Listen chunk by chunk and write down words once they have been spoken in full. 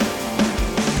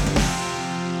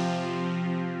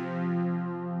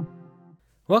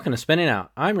Welcome to Spinning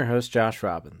Out. I'm your host, Josh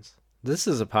Robbins. This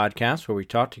is a podcast where we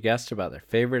talk to guests about their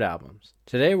favorite albums.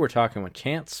 Today we're talking with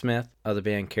Chance Smith of the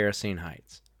band Kerosene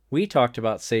Heights. We talked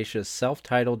about Saysha's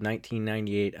self-titled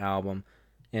 1998 album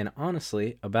and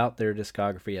honestly about their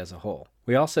discography as a whole.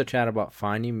 We also chat about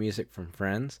finding music from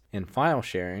friends and file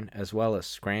sharing, as well as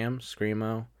scram,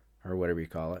 screamo, or whatever you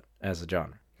call it, as a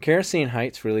genre. Kerosene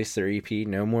Heights released their EP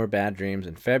No More Bad Dreams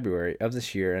in February of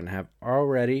this year and have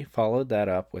already followed that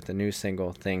up with the new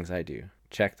single Things I Do.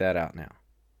 Check that out now.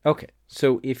 Okay,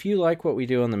 so if you like what we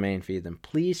do on the main feed, then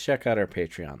please check out our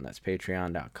Patreon. That's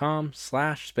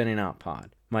patreon.com/spinningoutpod.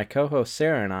 My co-host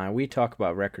Sarah and I, we talk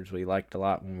about records we liked a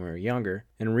lot when we were younger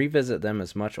and revisit them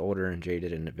as much older and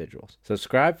jaded individuals.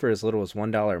 Subscribe for as little as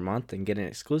 $1 a month and get an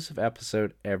exclusive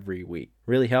episode every week.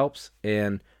 Really helps,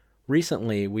 and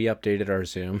recently, we updated our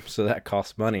Zoom, so that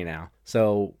costs money now.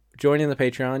 So joining the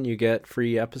Patreon, you get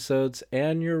free episodes,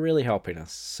 and you're really helping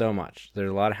us so much. There's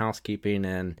a lot of housekeeping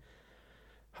and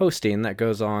hosting that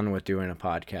goes on with doing a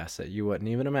podcast that you wouldn't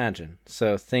even imagine.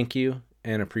 So thank you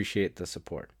and appreciate the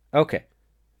support. Okay,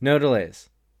 no delays.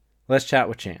 Let's chat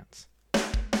with Chance.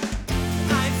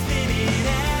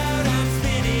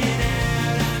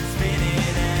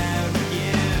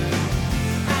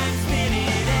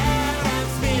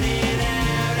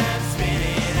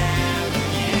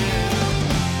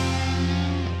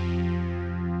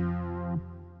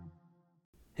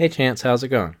 Hey Chance, how's it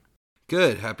going?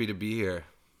 Good, happy to be here.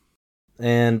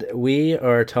 And we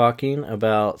are talking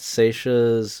about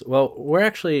Saysha's, well, we're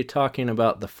actually talking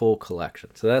about the full collection.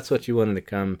 So that's what you wanted to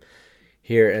come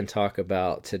here and talk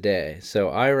about today. So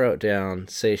I wrote down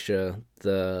Saysha,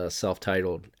 the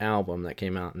self-titled album that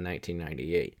came out in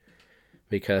 1998.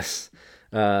 Because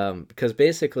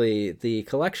basically the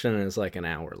collection is like an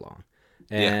hour long.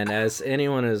 And as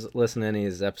anyone who's listened to any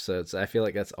of these episodes, I feel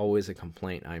like that's always a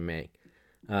complaint I make.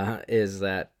 Is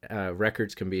that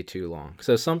records can be too long.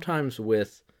 So sometimes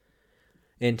with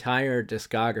entire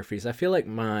discographies, I feel like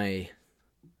my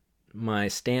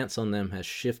stance on them has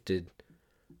shifted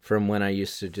from when I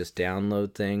used to just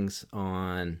download things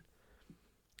on,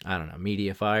 I don't know,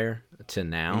 Mediafire to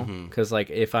now. Because like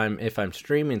if I'm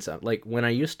streaming something, like when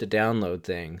I used to download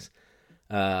things,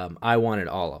 I wanted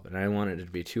all of it. I wanted it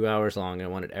to be 2 hours long. I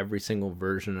wanted every single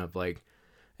version of like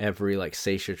every like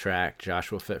Saysha track,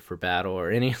 Joshua Fit for Battle,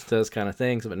 or any of those kind of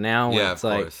things. But now when it's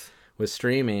like with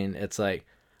streaming, it's like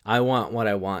I want what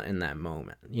I want in that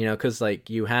moment, you know, because like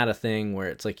you had a thing where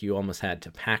it's like you almost had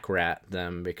to pack rat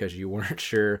them because you weren't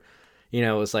sure, you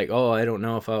know, it was like, oh, I don't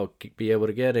know if I'll be able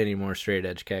to get any more Straight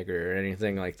Edge Kegger or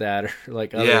anything like that, or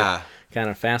like other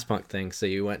kind of fast punk things. So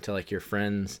you went to like your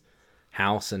friend's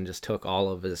house and just took all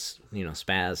of his, you know,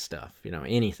 spaz stuff, you know,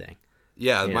 anything.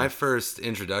 Yeah, my first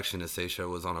introduction to Saysha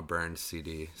was on a burned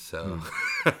CD, so.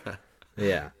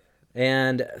 Yeah.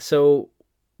 And so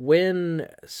when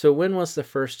was the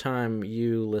first time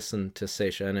you listened to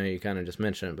Saysha? I know you kind of just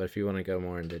mentioned it, but if you want to go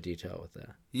more into detail with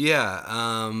that. Yeah,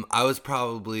 I was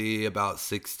probably about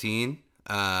 16.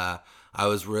 I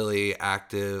was really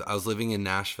active. I was living in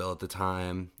Nashville at the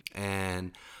time,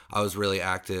 and I was really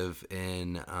active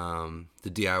in the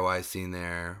DIY scene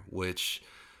there, which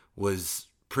was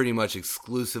pretty much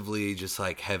exclusively just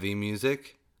like heavy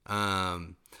music.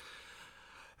 When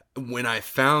I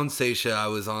found Saysha, I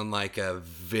was on like a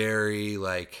very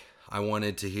like, I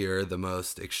wanted to hear the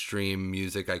most extreme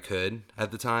music I could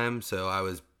at the time. So I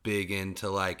was big into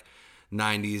like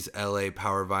 90s LA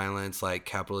power violence, like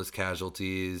Capitalist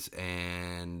Casualties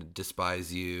and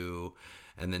Despise You.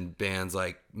 And then bands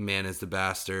like Man is the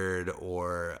Bastard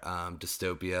or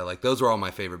Dystopia. Like those were all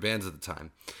my favorite bands at the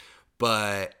time.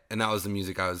 And that was the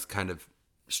music I was kind of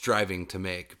striving to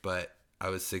make, but I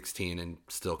was 16 and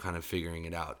still kind of figuring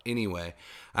it out. Anyway,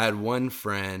 I had one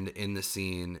friend in the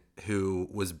scene who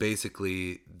was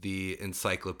basically the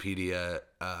encyclopedia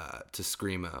to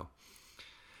screamo.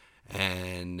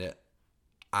 And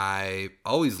I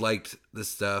always liked the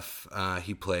stuff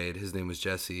he played. His name was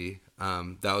Jesse.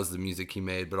 That was the music he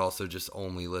made, but also just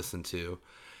only listened to.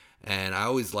 And I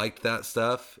always liked that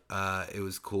stuff. It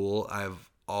was cool. I've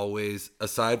always,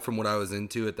 aside from what I was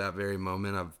into at that very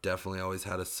moment, I've definitely always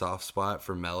had a soft spot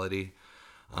for melody.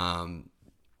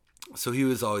 So he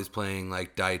was always playing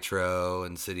like Ditro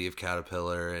and City of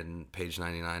Caterpillar and Page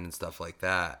 99 and stuff like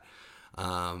that.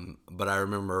 But I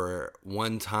remember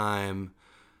one time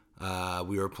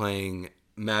we were playing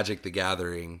Magic the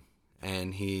Gathering,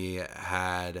 and he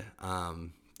had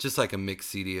just like a mixed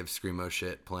CD of screamo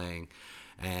shit playing,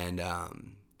 and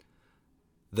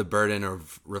The Burden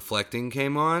of Reflecting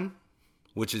came on,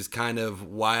 which is kind of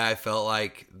why I felt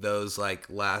like those like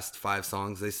last 5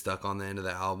 songs they stuck on the end of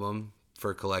the album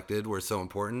for Collected were so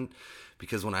important,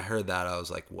 because when I heard that, I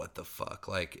was like, what the fuck?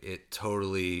 Like, it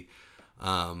totally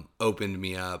opened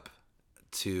me up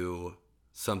to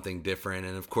something different.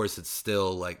 And of course, it's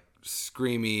still like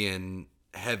screamy and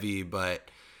heavy, but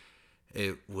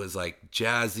it was like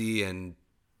jazzy, and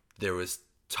there was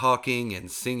talking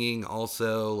and singing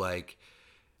also. Like,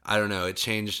 I don't know, it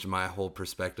changed my whole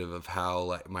perspective of how,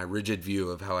 like, my rigid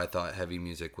view of how I thought heavy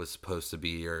music was supposed to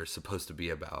be or supposed to be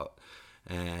about.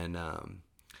 And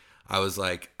I was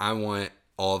like, I want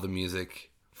all the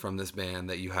music from this band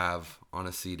that you have on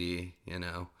a CD, you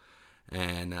know.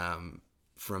 And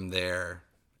from there,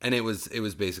 and it was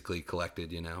basically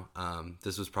Collected, you know.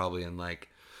 This was probably in like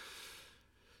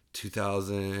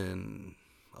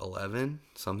 2011,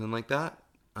 something like that.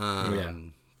 Yeah.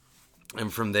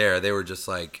 And from there, they were just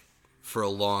like, for a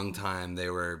long time, they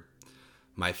were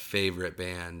my favorite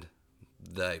band.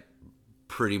 Like,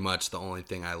 pretty much the only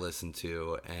thing I listened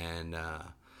to. And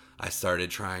I started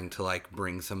trying to like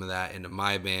bring some of that into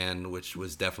my band, which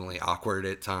was definitely awkward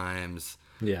at times.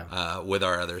 Yeah. With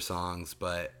our other songs,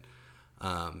 but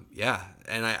yeah,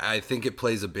 and I think it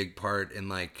plays a big part in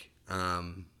like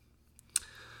the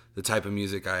type of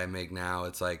music I make now.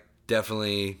 It's like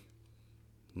definitely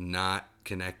not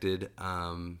connected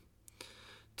to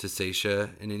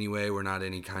Seisha in any way. We're not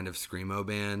any kind of screamo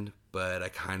band, but I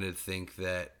kind of think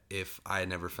that if I had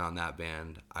never found that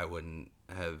band, I wouldn't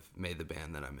have made the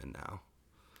band that I'm in now.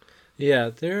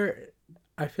 Yeah,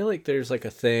 I feel like there's like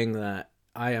a thing that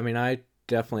I mean, I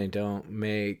definitely don't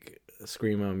make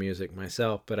screamo music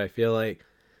myself, but I feel like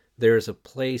there's a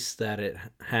place that it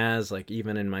has, like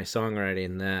even in my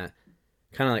songwriting, that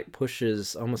kind of like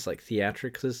pushes almost like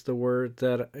theatrics is the word,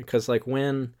 that because like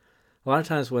when a lot of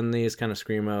times when these kind of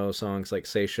screamo songs like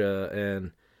Seisha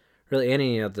and really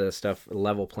any of the stuff,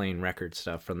 Level Playing record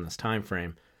stuff from this time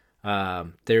frame,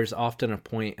 there's often a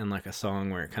point in like a song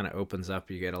where it kind of opens up,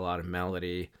 you get a lot of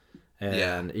melody,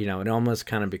 Yeah. and you know it almost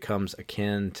kind of becomes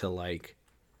akin to like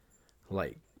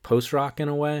post rock in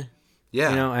a way, you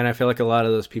Yeah, know. And I feel like a lot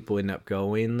of those people end up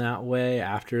going that way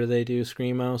after they do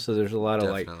screamo. So there's a lot of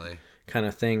like definitely. kind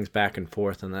of things back and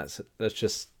forth, and that's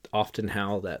just often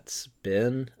how that's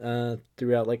been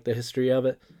throughout like the history of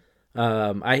it.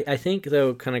 I think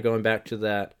though, kind of going back to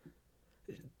that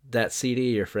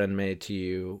CD your friend made to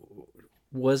you,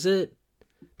 was it?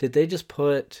 Did they just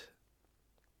put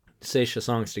Seisha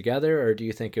songs together, or do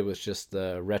you think it was just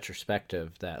the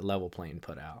retrospective that Level Plane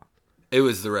put out? It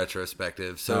was the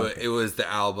retrospective. Oh, So okay. it was the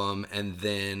album, and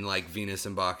then like Venus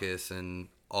and Bacchus and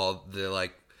all the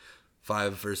like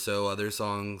 5 or so other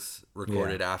songs Yeah.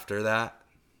 recorded after that.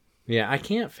 Yeah, I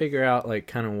can't figure out like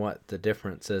kind of what the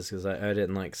difference is because I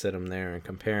didn't like sit them there and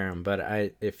compare them, but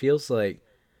it feels like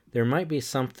there might be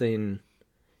something.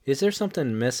 Is there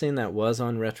something missing that was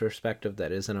on retrospective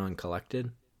that isn't on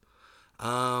collected?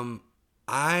 Um,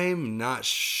 I'm not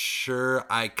sure.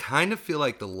 I kind of feel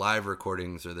like the live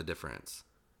recordings are the difference,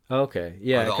 Okay, are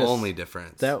yeah, the because only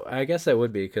difference. that I guess that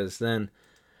would be because then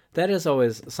that is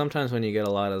always sometimes when you get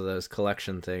a lot of those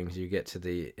collection things, you get to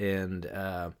the end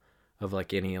of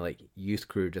like any like youth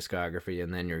crew discography,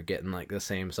 and then you're getting like the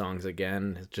same songs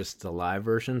again, it's just the live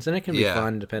versions, and it can be Yeah.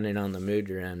 fun depending on the mood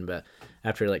you're in. But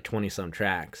after like 20 some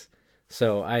tracks,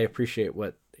 so I appreciate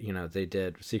what you know they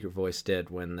did, Secret Voice did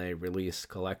when they released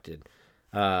Collected.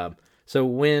 So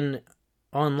when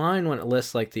online when it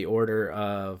lists like the order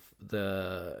of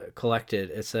the Collected,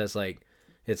 it says like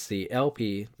it's the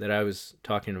LP that I was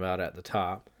talking about at the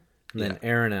top, and Yeah. then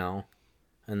Aranel,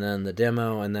 and then the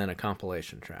demo, and then a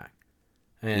compilation track.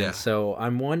 And Yeah. so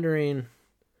I'm wondering.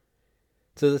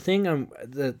 So the thing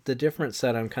the difference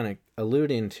that I'm kind of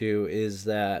alluding to is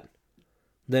that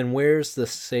then where's the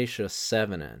Seisha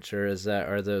 7-inch, or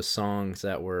are those songs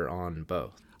that were on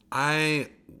both? I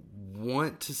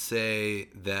want to say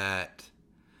that,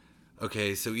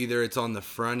 okay, so either it's on the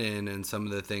front end and some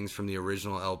of the things from the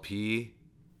original LP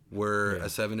were Yeah. a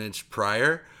 7-inch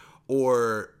prior,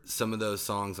 or some of those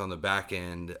songs on the back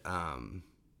end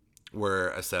were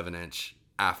a 7-inch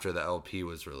after the LP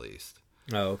was released.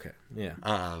 Oh, okay. Yeah.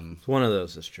 Um, So one of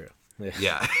those is true. Yeah.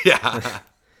 yeah, yeah,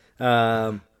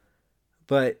 Um,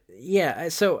 but yeah,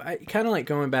 so I kind of like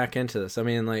going back into this. I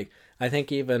mean, like, I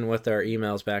think even with our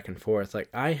emails back and forth, like,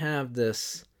 I have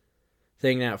this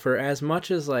thing now for as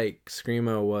much as like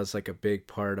Screamo was like a big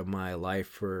part of my life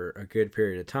for a good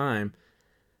period of time.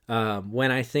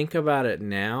 When I think about it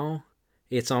now,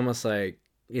 it's almost like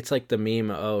it's like the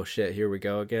meme, oh shit, here we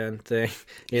go again thing.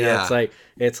 You know, yeah,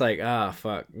 it's like ah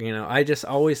fuck. You know, I just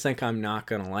always think I'm not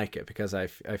gonna like it because I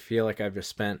feel like I've just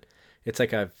spent. It's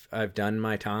like I've done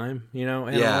my time. You know,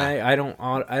 in a yeah, way. I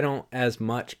don't as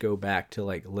much go back to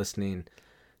like listening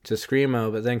to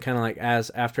screamo, but then kind of like as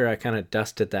after I kind of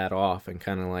dusted that off and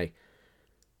kind of like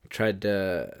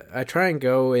I try and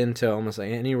go into almost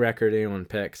like any record anyone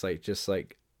picks, like just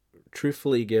like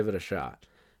truthfully give it a shot.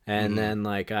 And Mm-hmm. then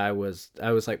like I was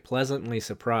like pleasantly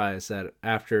surprised that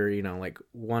after, like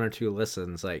one or two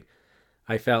listens, like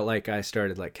I felt like I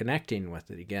started like connecting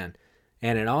with it again.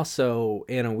 And it also,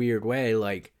 in a weird way,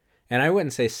 like, and I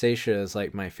wouldn't say Seisha is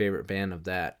like my favorite band of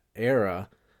that era,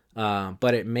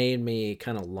 but it made me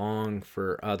kind of long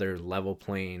for other level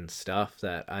playing stuff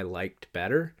that I liked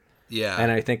better. Yeah.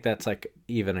 And I think that's like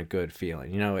even a good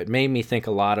feeling. It made me think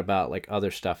a lot about like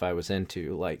other stuff I was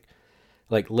into, like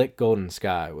Lit Golden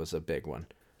Sky was a big one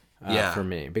Yeah. for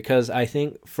me because I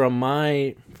think from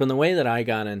the way that I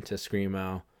got into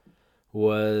screamo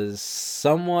was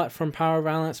somewhat from Power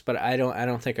Violence, but I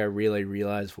don't think I really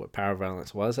realized what Power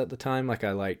Violence was at the time. Like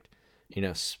I liked,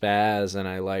 Spaz, and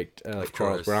I liked Of like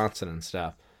Charles course. Bronson and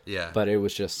stuff, Yeah. but it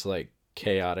was just like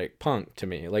chaotic punk to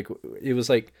me. Like it was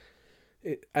like,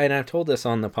 and I've told this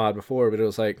on the pod before, but it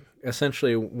was like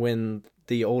essentially when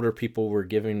the older people were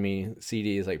giving me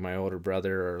CDs, like my older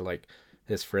brother or like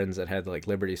his friends that had like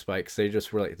Liberty Spikes, they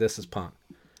just were like, "This is punk."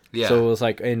 Yeah. So it was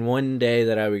like in one day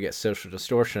that I would get Social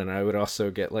Distortion, I would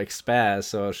also get like Spaz.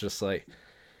 So I was just like,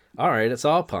 all right, it's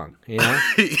all punk. And then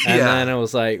Yeah. it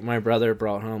was like my brother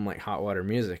brought home like Hot Water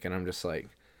Music, and I'm just like,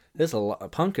 this a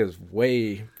lot. Punk is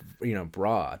way,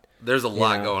 broad. There's a You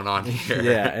lot know, going on yeah.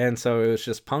 here. And so it was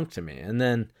just punk to me. And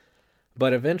then,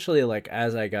 but eventually, like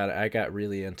as I got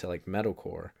really into like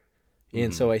metalcore,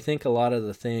 and Hmm. so I think a lot of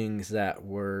the things that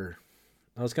were,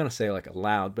 I was gonna say like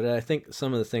allowed, but I think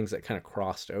some of the things that kind of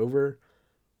crossed over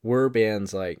were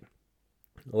bands like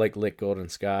Lit Golden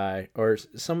Sky, or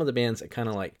some of the bands that kind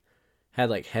of like had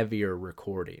like heavier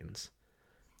recordings,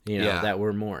 Yeah. that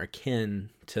were more akin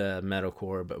to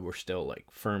metalcore, but were still like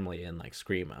firmly in like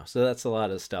screamo. So that's a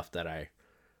lot of stuff that I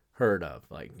heard of,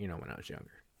 like when I was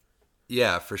younger.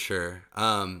 Yeah, for sure.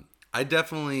 I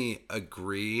definitely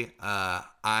agree.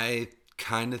 I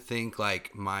kind of think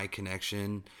like my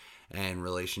connection and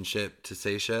relationship to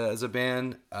Seisha as a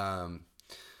band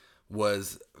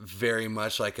was very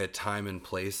much like a time and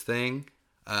place thing,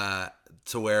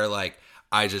 to where like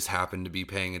I just happened to be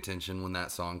paying attention when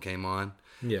that song came on,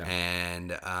 Yeah,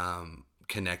 and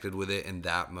connected with it in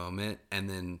that moment, and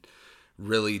then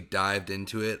really dived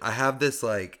into it. I have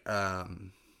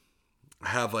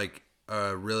like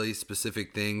a really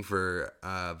specific thing for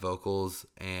vocals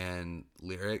and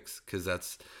lyrics, because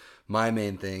that's my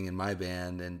main thing in my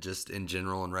band and just in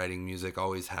general in writing music,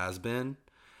 always has been.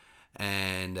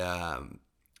 And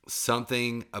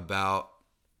something about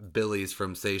Billy's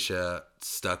from Seisha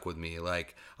stuck with me.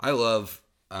 Like I love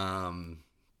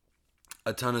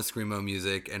a ton of screamo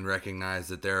music and recognize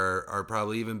that there are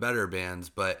probably even better bands,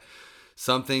 but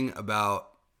something about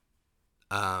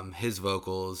his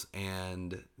vocals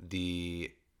and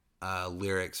the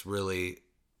lyrics really,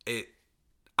 it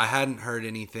I hadn't heard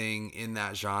anything in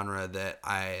that genre that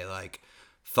I like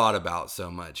thought about so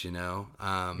much,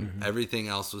 hmm everything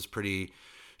else was pretty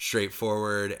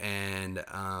straightforward and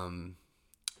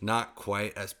not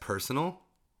quite as personal,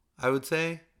 I would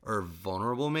say, or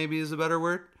vulnerable maybe is a better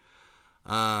word.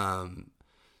 um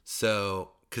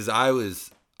so, because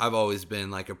I've always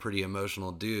been like a pretty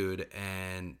emotional dude,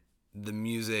 and the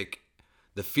music,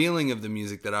 the feeling of the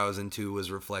music that I was into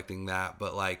was reflecting that,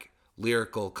 but like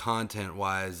lyrical content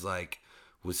wise, like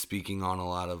was speaking on a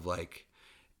lot of like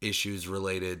issues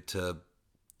related to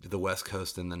the West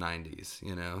Coast in the 90s.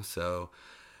 So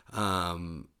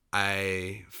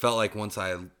I felt like once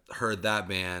I heard that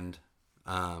band,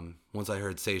 once I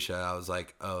heard Seisha, I was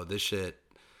like, oh, this shit,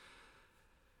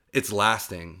 it's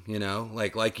lasting,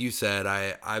 like you said,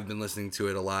 I've been listening to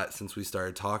it a lot since we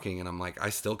started talking, and I'm like, I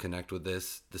still connect with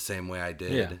this the same way I yeah,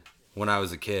 did when I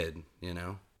was a kid.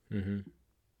 hmm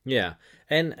yeah.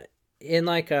 And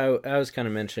like I was kind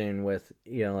of mentioning with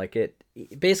like it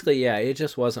basically, yeah, it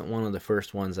just wasn't one of the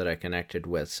first ones that I connected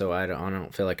with, so I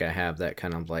don't feel like I have that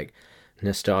kind of like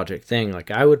nostalgic thing. Like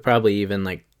I would probably even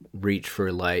like reach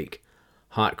for like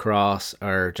Hot Cross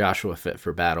or Joshua Fit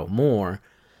for Battle more.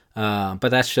 But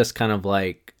that's just kind of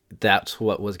like that's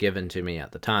what was given to me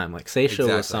at the time. Like Seisha was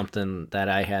Exactly. something that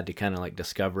I had to kind of like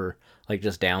discover, like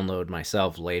just download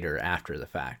myself later after the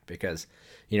fact, because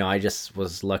I just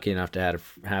was lucky enough to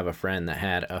have a friend that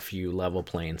had a few level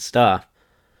playing stuff,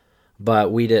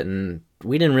 but we didn't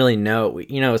really know.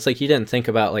 It's like you didn't think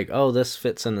about like, oh, this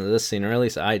fits into this scene, or at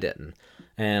least I didn't.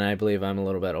 And I believe I'm a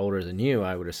little bit older than you,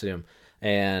 I would assume.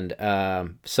 And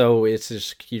so it's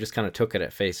just you just kind of took it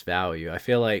at face value. I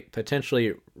feel like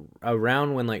potentially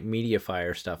around when like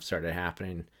Mediafire stuff started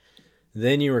happening,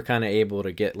 then you were kind of able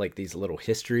to get like these little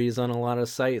histories on a lot of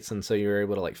sites, and so you were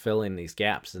able to like fill in these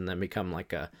gaps and then become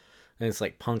like a, and it's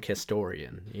like punk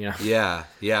historian, you know? Yeah,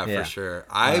 yeah, for Yeah. sure.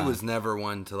 I was never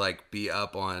one to like be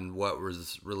up on what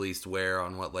was released where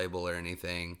on what label or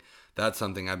anything. That's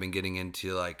something I've been getting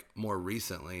into like more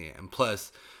recently. And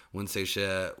plus, when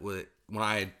when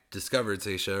I discovered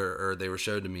Seisha, or they were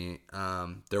showed to me,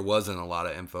 there wasn't a lot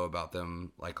of info about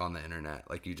them like on the internet,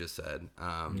 like you just said.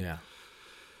 Yeah.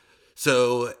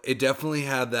 So it definitely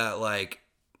had that like.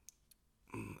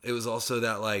 It was also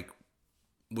that like,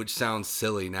 which sounds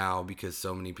silly now because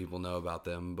so many people know about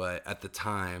them, but at the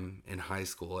time in high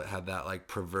school it had that like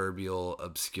proverbial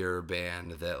obscure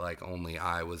band that like only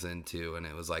I was into, and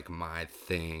it was like my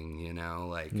thing, you know,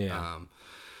 like Yeah.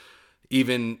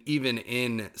 even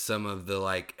in some of the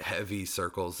like heavy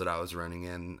circles that I was running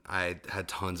in, I had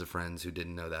tons of friends who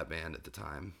didn't know that band at the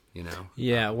time, you know.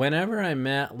 Yeah, whenever I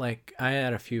met, like, I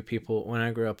had a few people when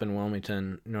I grew up in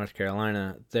Wilmington, North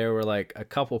Carolina. There were like a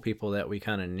couple people that we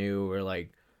kind of knew were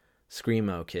like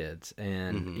screamo kids,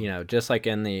 and Mhm. just like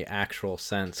in the actual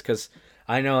sense, because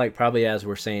I know like probably as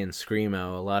we're saying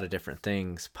screamo, a lot of different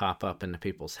things pop up into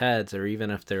people's heads, or even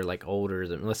if they're like older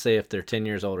than, let's say if they're 10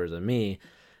 years older than me,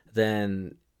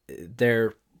 then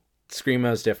their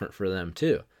screamo's different for them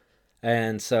too.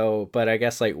 And so, but I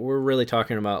guess like we're really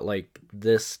talking about like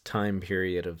this time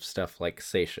period of stuff like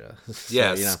Seisha. So,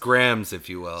 Yeah, scrams, if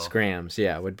you will. Scrams,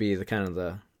 yeah, would be the kind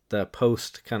of the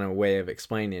post kind of way of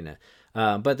explaining it.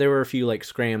 But there were a few like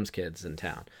Scrams kids in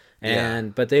town, Yeah.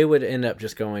 and but they would end up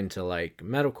just going to like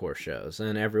metalcore shows,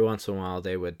 and every once in a while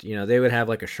they would they would have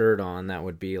like a shirt on that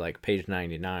would be like Page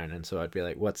 99, and so I'd be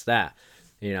like, "What's that?"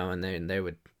 And then they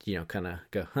would kind of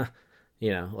go, "Huh,"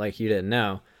 like you didn't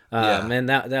know. Yeah. And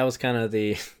that was kind of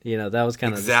the that was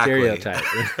kind of the Exactly. stereotype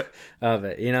of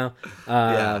it,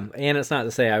 Yeah. and it's not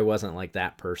to say I wasn't like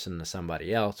that person to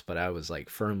somebody else, but I was like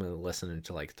firmly listening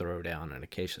to like Throwdown and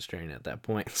Acacia Strain at that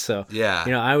point. So Yeah.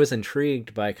 I was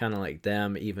intrigued by kind of like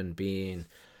them even being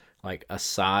like a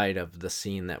side of the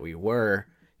scene that we were,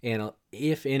 and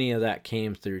if any of that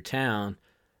came through town,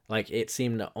 like it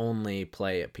seemed to only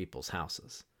play at people's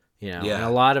houses. And a Yeah.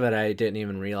 lot of it I didn't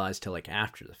even realize till like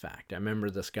after the fact. I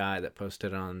remember this guy that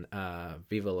posted on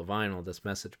Viva La Vinyl, this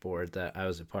message board that I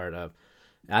was a part of.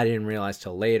 I didn't realize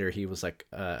till later he was like,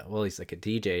 he's like a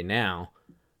DJ now,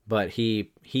 but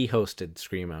he hosted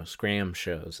Scram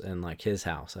shows in like his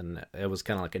house, and it was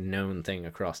kind of like a known thing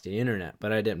across the internet.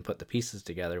 But I didn't put the pieces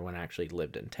together when I actually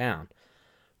lived in town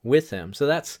with him. So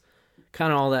that's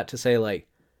kind of all that to say, like,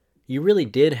 you really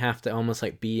did have to almost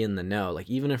like be in the know. Like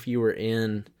even if you were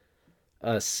in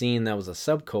a scene that was a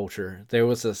subculture, there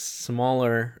was a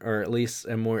smaller or at least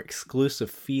a more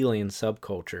exclusive feeling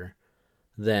subculture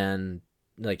than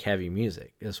like heavy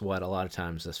music is what a lot of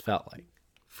times this felt like.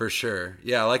 For sure.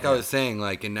 Yeah, like I Yeah. was saying,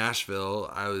 like in Nashville,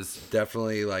 I was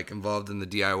definitely like involved in the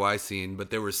DIY scene,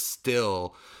 but there was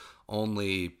still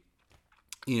only,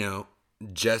 you know,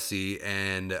 Jesse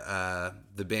and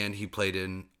the band he played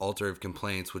in, Altar of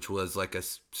Complaints, which was like a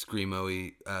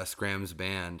screamo-y Scrams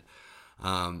band.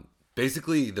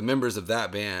 Basically, the members of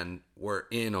that band were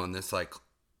in on this like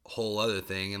whole other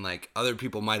thing, and like other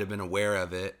people might have been aware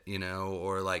of it,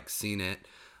 or like seen it,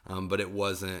 but it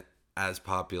wasn't as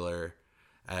popular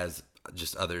as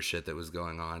just other shit that was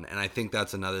going on. And I think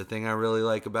that's another thing I really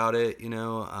like about it,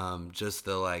 just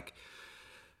the like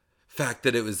fact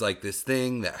that it was like this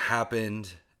thing that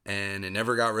happened and it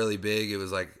never got really big. It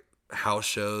was like house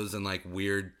shows and like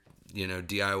weird,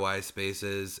 DIY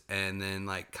spaces, and then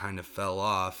like kind of fell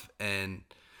off.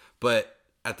 But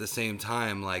at the same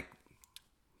time, like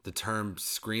the term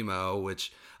screamo,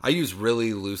 which I use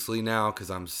really loosely now because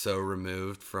I'm so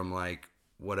removed from like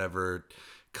whatever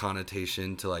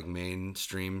connotation to like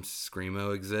mainstream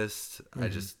screamo exists. I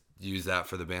Mm-hmm. just use that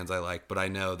for the bands I like, but I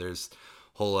know there's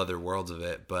whole other worlds of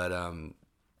it. But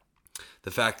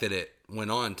the fact that it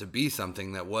went on to be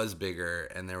something that was bigger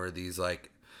and there were these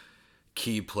like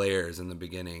key players in the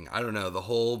beginning, I don't know, the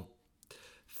whole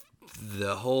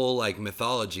like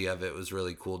mythology of it was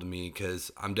really cool to me,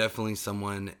 because I'm definitely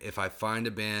someone, if I find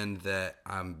a band that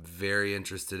I'm very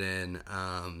interested in,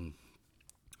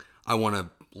 I want to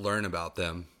learn about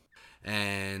them.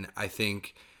 And I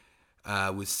think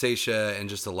with Seisha and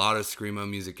just a lot of screamo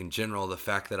music in general, the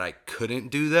fact that I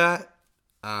couldn't do that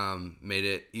made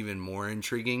it even more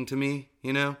intriguing to me.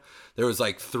 There was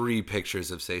like 3 pictures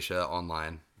of Seisha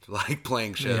online, like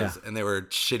playing Yeah. shows, and they were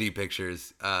shitty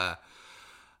pictures.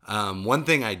 One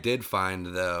thing I did find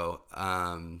though,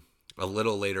 a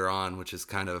little later on, which is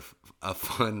kind of a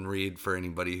fun read for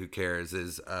anybody who cares,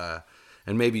 is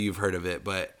and maybe you've heard of it,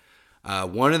 but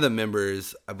One of the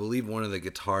members, I believe one of the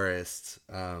guitarists,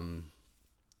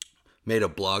 made a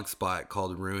blog spot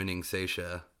called Ruining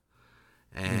Seisha.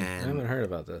 I And haven't heard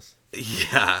about this.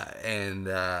 yeah, and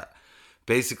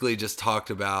basically just talked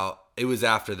about, it was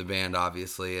after the band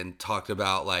obviously, and talked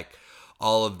about like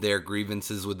all of their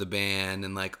grievances with the band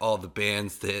and like all the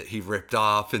bands that he ripped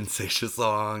off in Seisha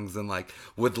songs, and like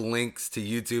with links to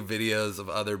YouTube videos of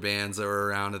other bands that were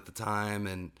around at the time.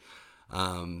 And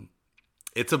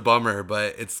it's a bummer,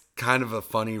 but it's kind of a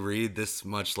funny read this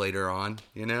much later on,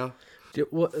 you know?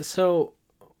 So,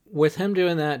 with him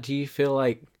doing that, do you feel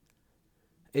like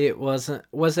was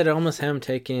it almost him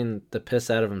taking the piss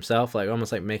out of himself, like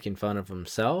almost like making fun of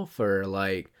himself, or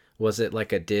like was it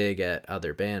like a dig at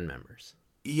other band members?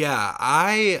 Yeah,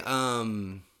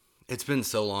 it's been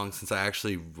so long since I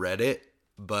actually read it,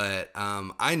 but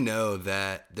I know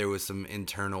that there was some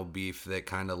internal beef that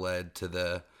kind of led to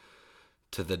the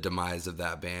demise of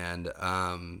that band.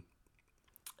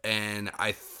 And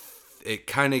it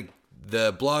kind of,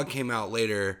 the blog came out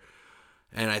later,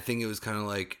 and I think it was kind of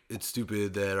like, it's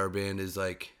stupid that our band is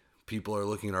like, people are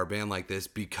looking at our band like this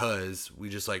because we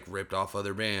just like ripped off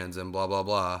other bands and blah blah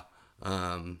blah.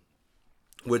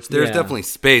 Which there's definitely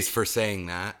space for saying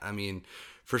that. I mean,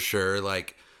 for sure,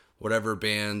 like whatever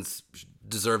bands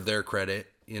deserve their credit,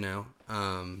 you know.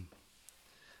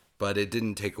 But it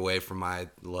didn't take away from my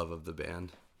love of the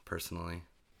band personally.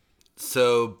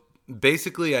 So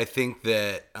basically, I think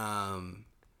that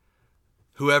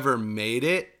whoever made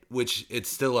it, which it's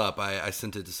still up, I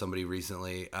sent it to somebody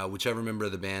recently, whichever member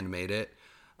of the band made it,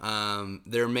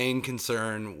 their main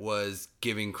concern was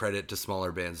giving credit to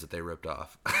smaller bands that they ripped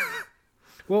off.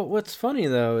 Well, what's funny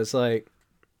though is like,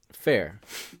 fair,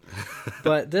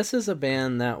 but this is a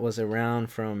band that was around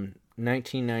from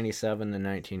 1997 to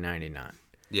 1999.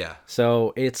 Yeah.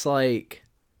 So it's like,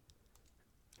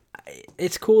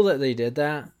 it's cool that they did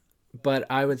that, but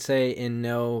I would say in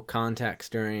no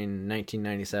context during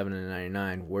 1997 and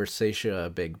 99 were Seisha a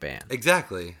big band.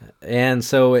 Exactly. And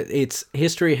so it's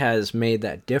history has made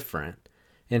that different,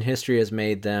 and history has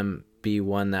made them be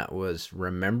one that was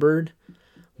remembered,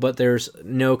 but there's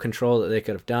no control that they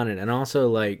could have done it. And also,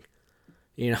 like,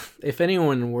 you know, if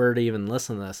anyone were to even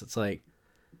listen to this, it's like,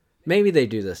 maybe they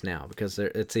do this now because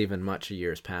it's even much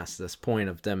years past this point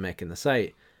of them making the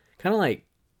site. Kind of like,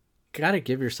 gotta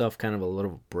give yourself kind of a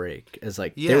little break, as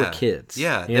like, they were kids.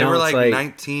 Yeah, you they know? were It's like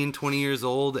 19, 20 years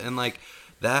old, and like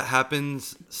that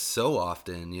happens so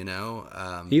often, you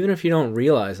know? Even if you don't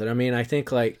realize it. I mean, I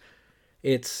think like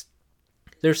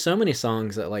there's so many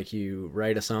songs that like you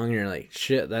write a song and you're like,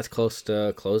 shit, that's close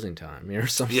to closing time, or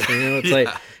something. Yeah, You know, it's like,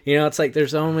 you know, it's like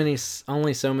there's only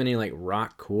so many like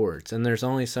rock chords, and there's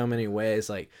only so many ways.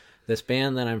 Like this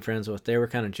band that I'm friends with, they were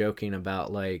kind of joking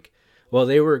about like, well,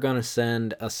 they were gonna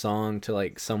send a song to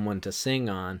like someone to sing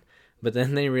on, but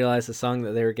then they realized the song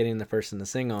that they were getting the person to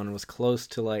sing on was close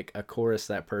to like a chorus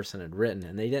that person had written,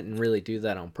 and they didn't really do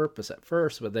that on purpose at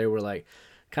first, but they were like,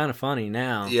 kind of funny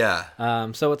now. Yeah.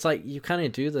 So it's like you kind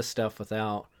of do this stuff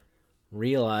without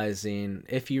realizing.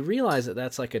 If you realize that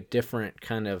that's like a different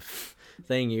kind of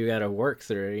thing you got to work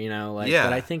through, you know. Like, Yeah.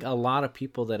 But I think a lot of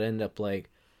people that end up like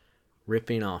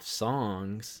ripping off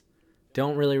songs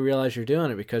don't really realize you're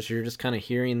doing it because you're just kind of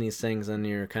hearing these things and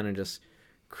you're kind of just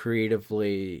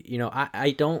creatively, you know.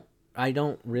 I don't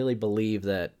really believe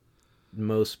that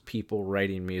most people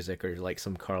writing music are like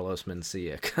some Carlos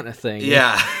Mencia kind of thing.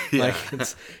 Yeah. Like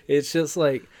it's just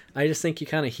like, I just think you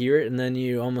kind of hear it and then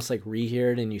you almost like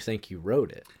rehear it and you think you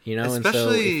wrote it, you know. And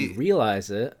so if you realize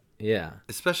it,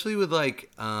 especially with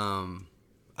like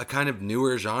a kind of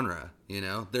newer genre, you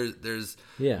know, there's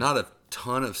not a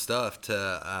ton of stuff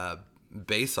to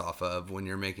base off of when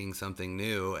you're making something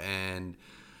new. And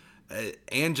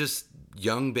just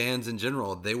young bands in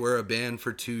general, they were a band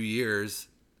for 2 years,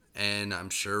 and I'm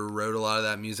sure wrote a lot of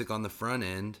that music on the front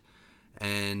end.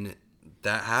 And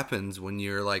that happens when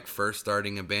you're like first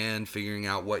starting a band, figuring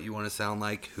out what you want to sound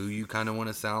like, who you kind of want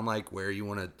to sound like, where you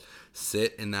want to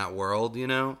sit in that world, you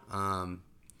know?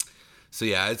 So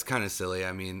yeah, it's kind of silly.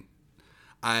 I mean,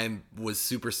 I was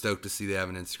super stoked to see they have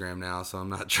an Instagram now, so I'm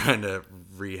not trying to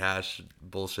rehash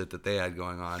bullshit that they had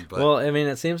going on. But well, I mean,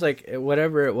 it seems like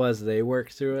whatever it was, they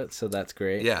worked through it, so that's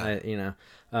great. Yeah. You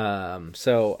know,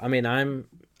 so I mean,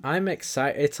 I'm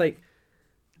excited. It's like,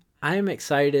 I'm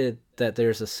excited that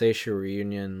there's a Seisha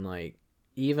reunion. Like,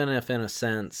 even if in a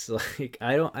sense, like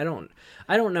I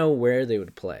don't know where they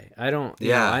would play. I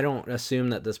don't assume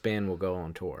that this band will go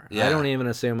on tour. Yeah. I don't even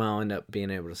assume I'll end up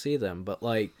being able to see them. But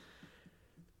like,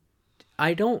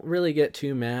 I don't really get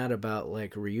too mad about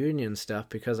like reunion stuff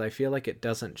because I feel like it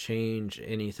doesn't change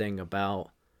anything about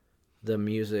the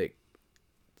music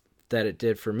that it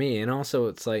did for me. And also,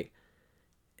 it's like,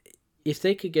 if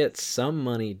they could get some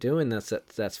money doing this,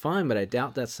 that's fine. But I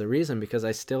doubt that's the reason, because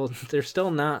they're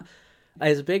still not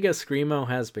as big as Screamo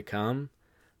has become.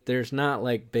 There's not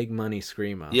like big money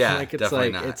Screamo. Yeah, like it's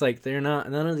definitely like not. it's like they're not.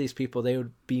 None of these people, they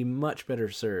would be much better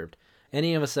served.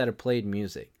 Any of us that have played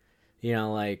music,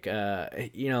 like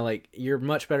you're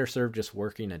much better served just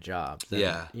working a job than,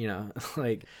 Yeah.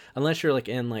 like, unless you're like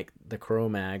in like the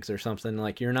Cro-Mags or something,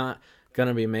 like you're not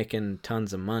gonna be making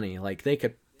tons of money. Like they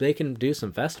can do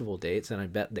some festival dates, and I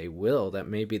bet they will. That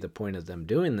may be the point of them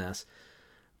doing this,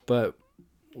 but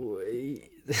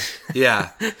Yeah.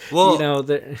 Well,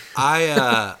 the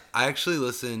I actually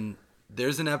listened.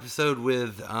 There's an episode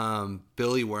with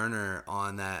Billy Werner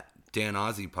on that Dan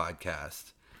Ozzie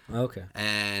podcast, okay,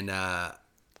 and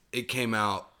it came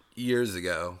out years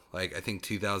ago, like I think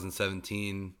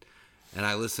 2017, and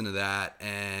I listened to that,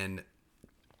 and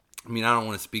I mean, I don't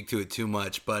want to speak to it too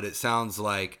much, but it sounds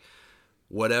like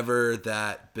whatever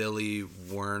that Billy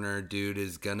Werner dude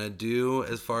is gonna do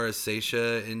as far as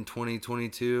Seisha in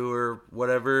 2022 or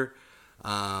whatever,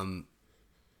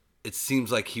 it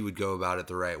seems like he would go about it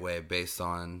the right way based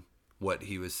on what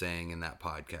he was saying in that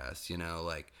podcast,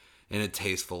 like in a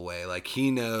tasteful way. Like he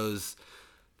knows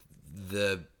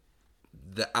the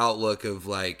outlook of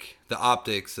like the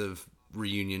optics of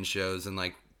reunion shows and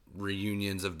like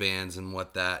reunions of bands and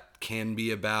what that can be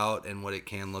about and what it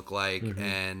can look like,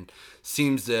 and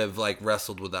seems to have like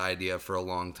wrestled with the idea for a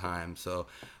long time. So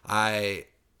I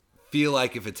feel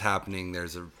like if it's happening,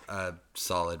 there's a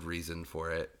solid reason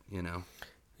for it,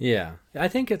 yeah. I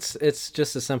think it's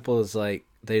just as simple as like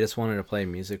they just wanted to play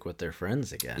music with their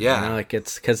friends again. Yeah. Like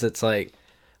it's because it's like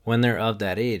when they're of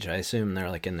that age, I assume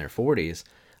they're like in their 40s.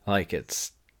 Like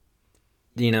it's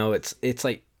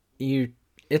like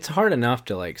it's hard enough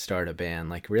to like start a band,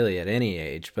 like really at any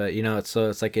age, but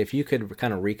it's like if you could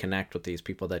kind of reconnect with these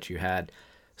people that you had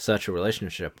such a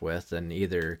relationship with, and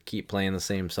either keep playing the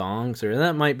same songs, or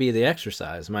that might be the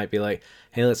exercise. It might be like,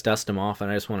 hey, let's dust them off,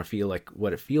 and I just want to feel like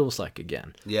what it feels like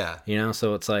again. Yeah.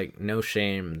 So it's like no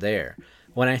shame there.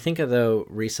 When I think of the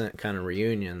recent kind of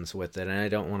reunions with it, and I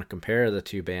don't want to compare the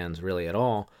two bands really at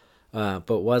all,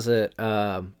 but was it,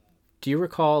 do you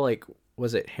recall, like,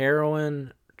 was it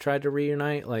Heroin tried to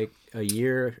reunite like a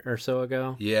year or so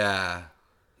ago? Yeah.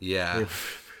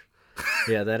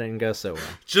 Yeah, that didn't go so well.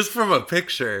 Just from a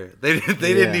picture, they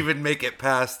didn't even make it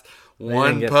past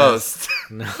one Get post.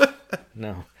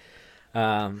 No.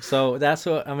 So that's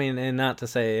what I mean, and not to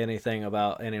say anything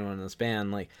about anyone in this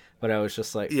band, like, but I was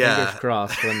just like, Yeah. fingers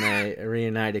crossed when they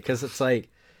reunited, because it's like,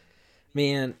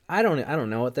 man, I don't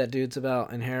know what that dude's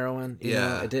about in Heroin.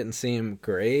 It didn't seem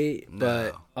great,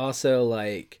 but also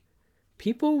like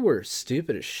people were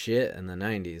stupid as shit in the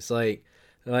 90s,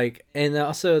 like, and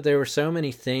also there were so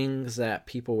many things that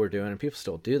people were doing, and people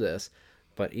still do this,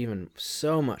 but even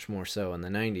so much more so in the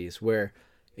 90s, where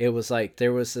it was like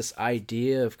there was this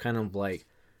idea of kind of like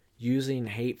using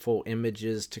hateful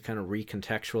images to kind of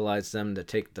recontextualize them to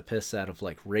take the piss out of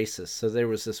like racists. So there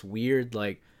was this weird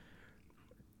like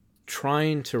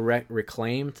trying to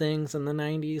reclaim things in the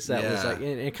 90s that was like,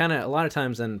 it kind of, a lot of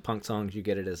times in punk songs you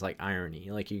get it as like irony,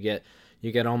 like you get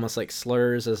almost like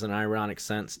slurs as an ironic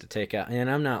sense to take out, and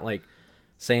I'm not like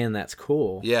saying that's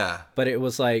cool, but it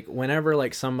was like whenever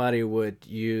like somebody would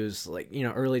use like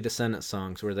early Descendants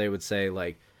songs where they would say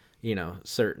like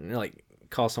certain, like,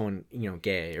 call someone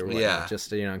gay or whatever,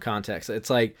 just in context, it's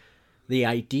like the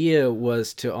idea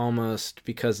was to almost,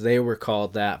 because they were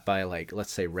called that by like,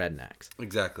 let's say, rednecks.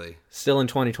 Exactly. Still in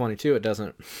 2022, it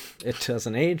doesn't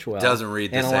age well. It doesn't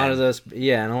read the and same. A lot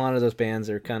of those bands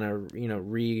are kind of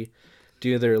redo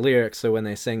their lyrics, so when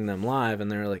they sing them live, and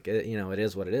they're like, it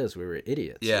is what it is. We were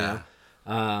idiots. Yeah.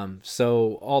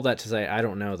 So all that to say, I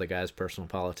don't know the guy's personal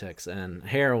politics and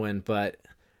Heroin, but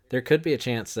there could be a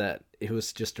chance that it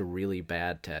was just a really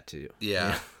bad tattoo.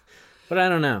 Yeah. But I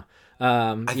don't know.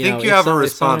 I think you have a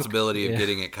responsibility of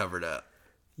getting it covered up.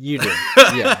 You do.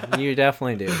 Yeah, you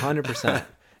definitely do. 100%.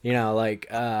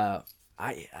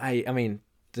 I mean,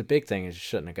 the big thing is you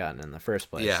shouldn't have gotten it in the first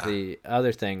place. Yeah. The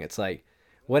other thing, it's like,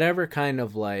 whatever kind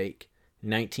of like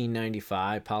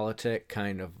 1995 politic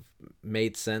kind of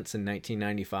made sense in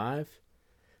 1995,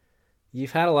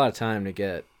 you've had a lot of time to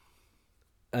get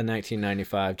a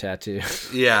 1995 tattoo.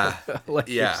 Yeah. Like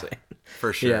yeah.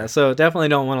 For sure. Yeah, so definitely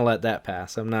don't want to let that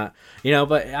pass. I'm not,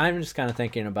 but I'm just kind of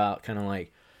thinking about kind of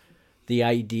like the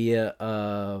idea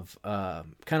of kind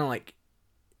of like,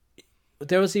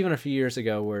 there was even a few years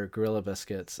ago where Gorilla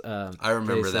Biscuits, I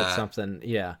remember they said that. something,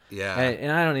 yeah.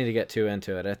 And I don't need to get too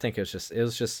into it. I think it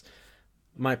was just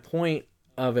my point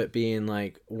of it being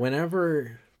like,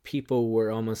 whenever people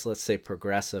were almost, let's say,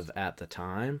 progressive at the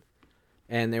time,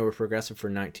 and they were progressive for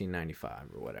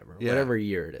 1995 or whatever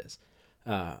year it is.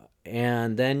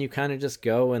 And then you kind of just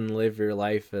go and live your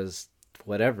life as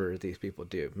whatever these people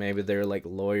do. Maybe they're like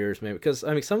lawyers, maybe, because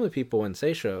I mean, some of the people in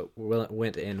Seisha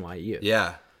went to NYU.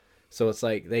 Yeah. So it's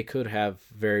like they could have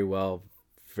very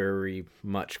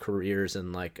much careers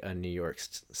in like a New York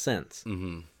sense.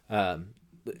 Mm-hmm.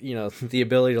 The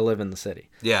ability to live in the city.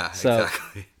 Yeah, so,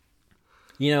 exactly.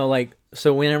 Like,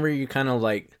 so whenever you kind of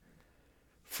like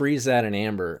freeze that in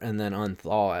amber and then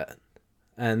unthaw it,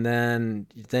 and then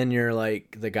you're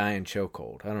like the guy in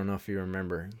Chokehold. I don't know if you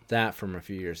remember that from a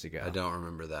few years ago. I don't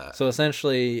remember that. So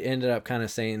essentially ended up kind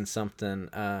of saying something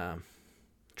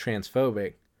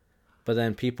transphobic, but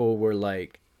then people were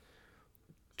like,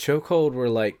 Chokehold were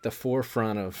like the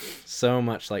forefront of so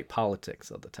much like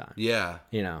politics of the time. Yeah.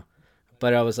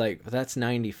 But I was like, that's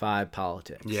 95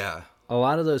 politics. Yeah. A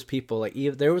lot of those people, like,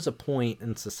 there was a point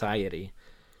in society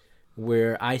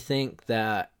where I think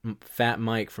that Fat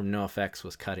Mike from NoFX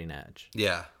was cutting edge.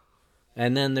 Yeah.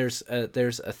 And then there's a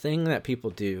thing that people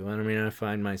do, and I mean, I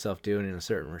find myself doing in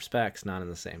certain respects, not in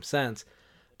the same sense,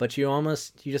 but you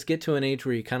just get to an age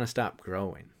where you kind of stop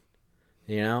growing,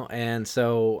 And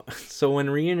so when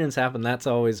reunions happen, that's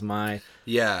always my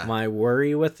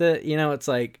worry with it. It's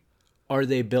like, are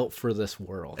they built for this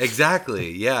world?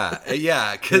 Exactly. Yeah.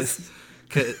 Yeah. Because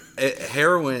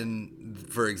heroin,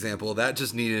 for example, that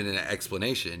just needed an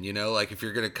explanation. Like if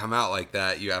you're gonna come out like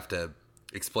that, you have to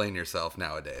explain yourself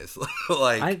nowadays.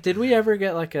 Like, did we ever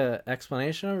get like a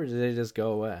explanation, or did they just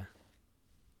go away?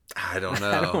 I don't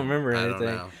know. I don't remember anything.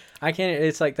 I don't know. I can't.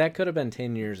 It's like that could have been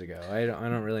 10 years ago. I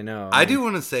don't really know. I do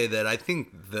want to say that I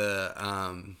think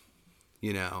the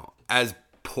as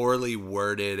poorly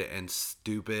worded and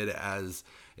stupid as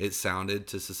it sounded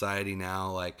to society now,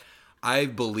 like, I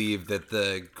believe that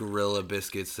the Gorilla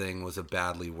Biscuits thing was a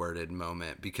badly worded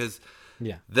moment, because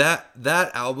that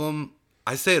album,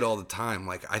 I say it all the time,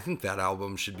 like, I think that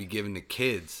album should be given to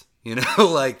kids,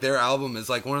 like, their album is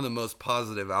like one of the most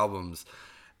positive albums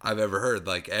I've ever heard.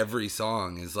 Like, every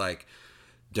song is like,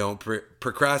 don't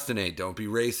procrastinate, don't be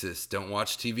racist, don't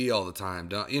watch TV all the time,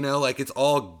 don't, like, it's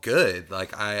all good.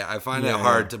 Like, I find it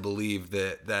hard to believe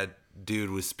that dude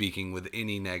was speaking with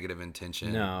any negative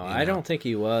intention. No, I don't think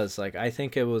he was. Like, I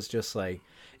think it was just like,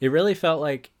 it really felt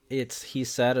like he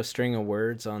said a string of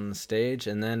words on the stage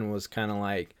and then was kind of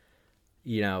like,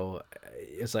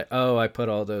 it's like, oh, I put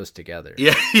all those together.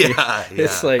 Yeah.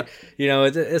 It's like,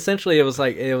 essentially it was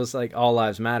like all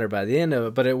lives matter by the end of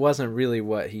it, but it wasn't really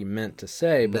what he meant to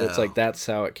say. But it's like, that's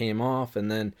how it came off, and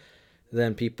then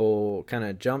people kind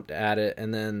of jumped at it,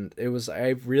 and then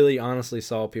I really honestly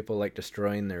saw people like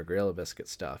destroying their Gorilla Biscuit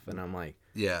stuff, and I'm like,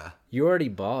 yeah, you already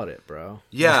bought it, bro.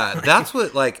 Yeah, that's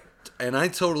what, like, and I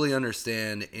totally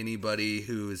understand anybody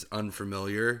who is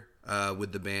unfamiliar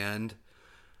with the band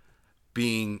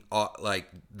being like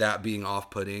that, being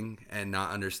off-putting and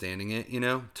not understanding it,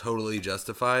 totally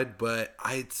justified. But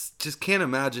I just can't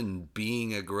imagine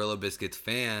being a Gorilla Biscuits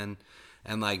fan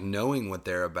and like knowing what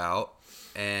they're about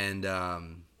and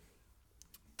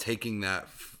taking that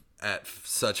at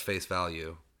such face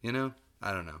value. I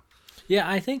don't know. Yeah,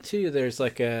 I think too there's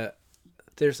like a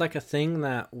thing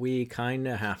that we kind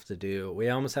of have to do. We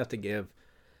almost have to give,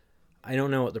 I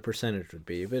don't know what the percentage would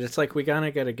be, but it's like we kind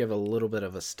of got to give a little bit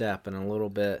of a step and a little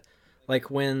bit, like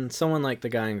when someone like the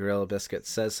guy in Gorilla Biscuit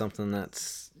says something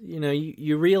that's,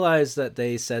 you realize that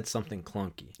they said something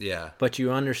clunky. Yeah. But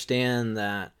you understand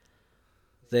that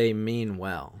they mean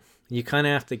well. You kind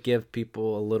of have to give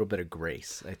people a little bit of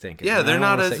grace, I think. Yeah, they're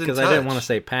not as in touch. Because I didn't want to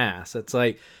say pass. It's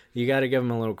like, you got to give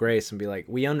them a little grace and be like,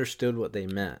 we understood what they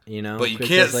meant, But you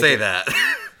can't say that.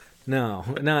 No,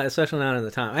 especially not in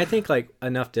the time. I think like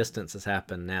enough distance has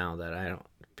happened now that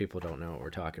people don't know what we're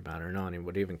talking about, or no one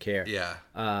would even care. Yeah.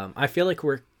 I feel like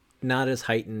we're not as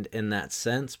heightened in that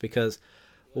sense, because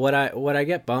what I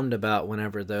get bummed about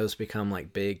whenever those become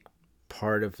like big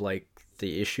part of like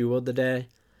the issue of the day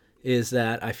is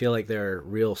that I feel like there are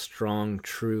real strong,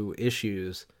 true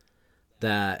issues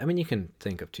that, I mean, you can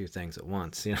think of two things at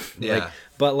once, Yeah. Like,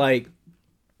 but like,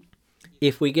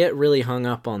 if we get really hung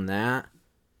up on that,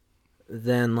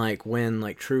 then like when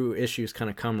like true issues kind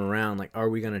of come around, like, are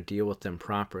we going to deal with them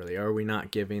properly? Are we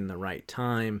not giving the right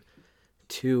time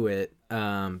to it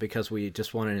because we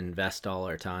just want to invest all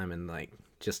our time and like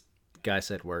just guy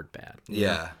said word bad.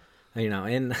 Yeah.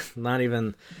 And not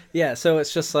even, so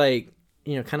it's just like,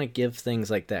 kind of give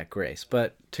things like that grace.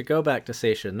 But to go back to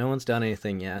Seisha, no one's done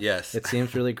anything yet. Yes. It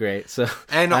seems really great. So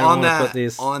and I on that, put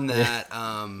these, on that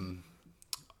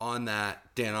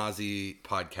Dan Ozzie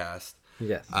podcast,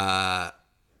 yes.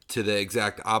 to the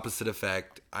exact opposite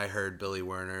effect, I heard Billy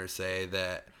Werner say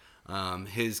that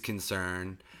his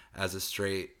concern as a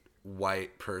straight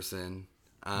white person,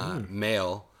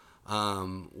 male,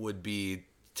 would be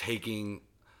taking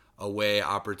away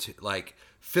like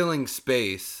filling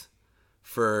space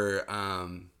for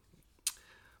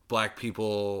black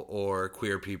people or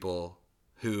queer people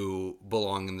who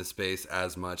belong in the space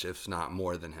as much, if not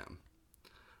more, than him.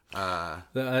 I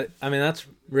mean, that's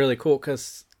really cool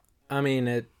because, I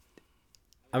mean,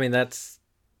 that's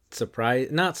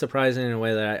not surprising in a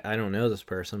way that I don't know this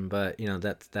person, but you know,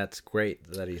 that's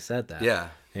great that he said that. Yeah.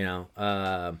 You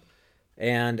know,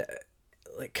 and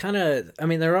like kind of, I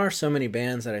mean, there are so many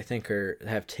bands that I think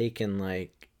have taken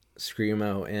like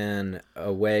screamo in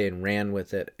a way and ran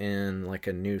with it in like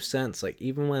a new sense. Like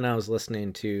even when I was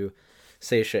listening to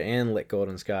Saetia and Lit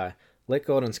Golden Sky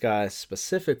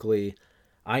specifically,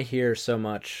 I hear so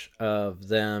much of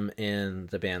them in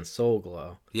the band Soul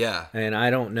Glow. Yeah. And I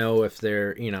don't know if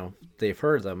they've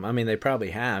heard them. I mean, they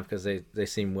probably have because they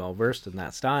seem well versed in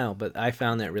that style. But I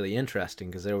found that really interesting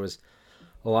because there was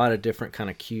a lot of different kind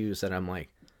of cues that I'm like,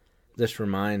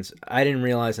 I didn't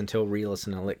realize until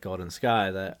re-listening to Lit Golden Sky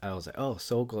that I was like, oh,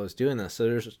 Soul Glow is doing this. So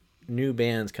there's new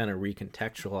bands kind of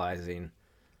recontextualizing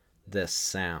this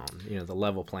sound. You know, the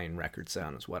level playing record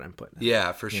sound is what I'm putting in.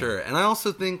 Yeah, for sure. And I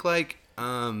also think like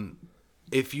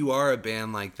if you are a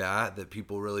band like that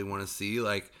people really want to see,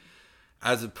 like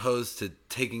as opposed to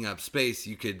taking up space,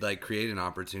 you could like create an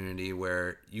opportunity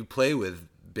where you play with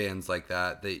bands like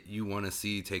that you want to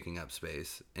see taking up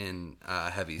space in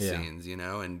heavy scenes, you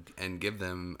know, and give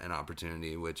them an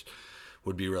opportunity, which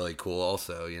would be really cool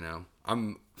also, you know.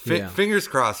 I'm fingers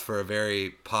crossed for a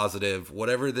very positive,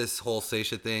 whatever this whole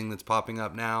Saetia thing that's popping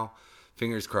up now,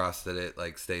 fingers crossed that it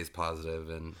like stays positive.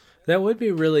 And that would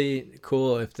be really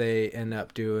cool if they end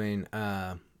up doing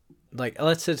like,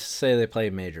 let's just say they play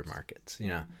major markets, you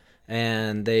know,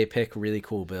 and they pick really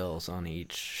cool bills on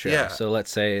each show. Yeah. So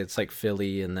let's say it's like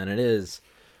Philly, and then it is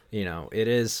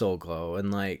Soul Glow,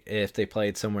 and like if they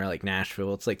played somewhere like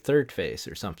Nashville, it's like Third Face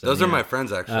or something. Those are my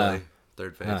friends actually.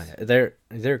 Third Face. They're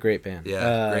a great band.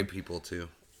 Yeah, great people too.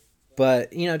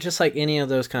 But you know, just like any of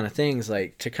those kind of things,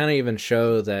 like to kind of even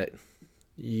show that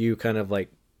you kind of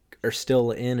like are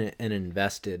still in it and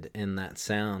invested in that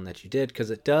sound that you did,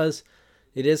 because it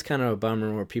is kind of a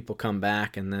bummer where people come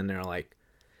back and then they're like,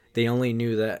 they only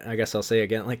knew that, I guess I'll say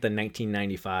again, like the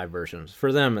 1995 versions.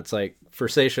 For them, it's like, for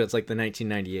Saetia, it's like the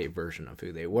 1998 version of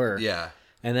who they were. Yeah.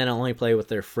 And then only play with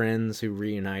their friends who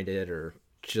reunited, or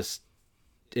just,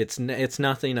 it's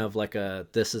nothing of like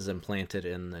this is implanted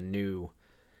in the new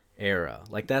era.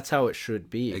 Like that's how it should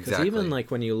be. Because even like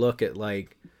when you look at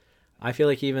like, I feel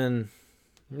like even,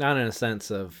 not in a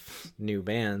sense of new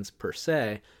bands per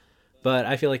se, but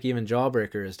I feel like even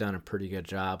Jawbreaker has done a pretty good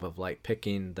job of like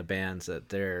picking the bands that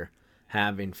they're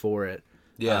having for it.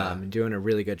 Yeah. And doing a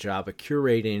really good job of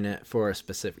curating it for a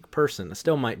specific person. It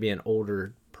still might be an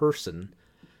older person,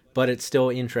 but it's still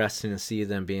interesting to see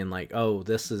them being like, oh,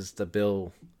 this is the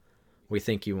bill we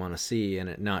think you want to see, and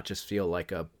it not just feel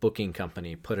like a booking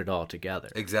company put it all together.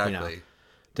 Exactly. You know?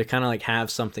 To kind of like have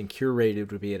something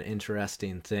curated would be an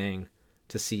interesting thing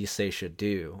to see Saetia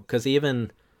do. Because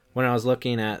even when I was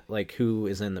looking at like who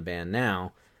is in the band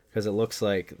now, because it looks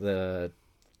like Greg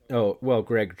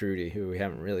Drudy, who we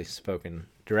haven't really spoken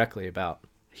directly about,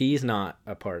 he's not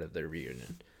a part of the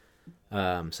reunion.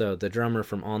 So the drummer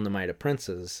from On the Might of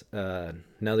Princes,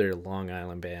 another Long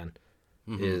Island band,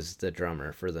 is the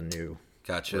drummer for the new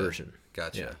version.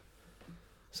 Gotcha. Yeah.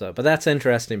 So, but that's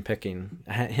interesting picking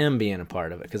him being a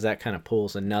part of it, because that kind of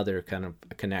pulls another kind of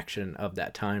connection of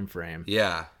that time frame.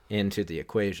 Yeah. Into the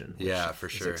equation. Yeah, for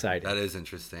sure. Exciting. That is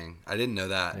interesting. I didn't know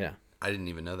that. Yeah. I didn't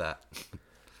even know that.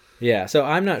 Yeah, so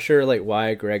I'm not sure like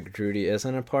why Greg Drudy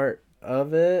isn't a part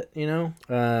of it, you know.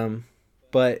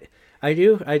 But I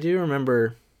do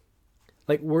remember,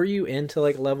 like, were you into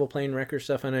like level playing record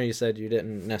stuff? I know you said you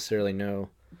didn't necessarily know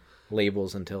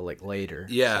labels until like later.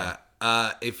 Yeah. So.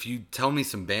 If you tell me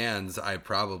some bands, I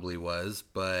probably was,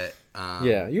 but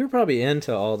yeah, you were probably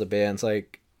into all the bands.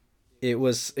 Like it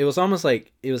was almost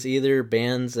like it was either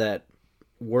bands that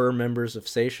were members of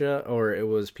Saetia, or it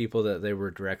was people that they were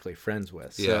directly friends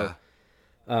with. Yeah.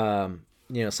 So,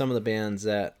 you know, some of the bands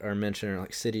that are mentioned are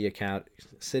like City of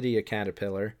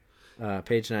Caterpillar,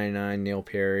 Page 99, Neil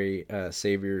Perry,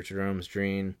 Savior, Jerome's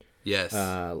Dream. Yes.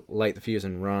 Light the Fuse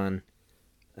and Run.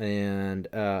 And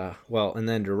and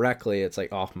then directly it's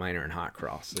like Off Minor and Hot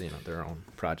Cross, you know, their own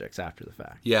projects after the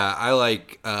fact. Yeah, I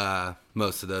like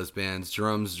most of those bands.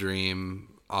 Jerome's Dream,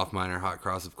 Off Minor, Hot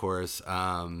Cross, of course.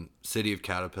 City of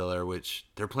Caterpillar, which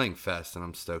they're playing Fest, and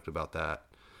I'm stoked about that.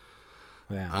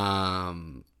 Yeah.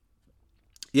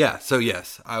 Yeah, so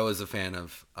yes, I was a fan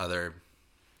of other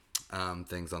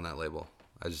things on that label.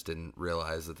 I just didn't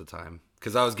realize at the time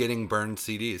because I was getting burned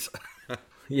CDs.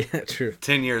 Yeah, true.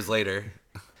 10 years later.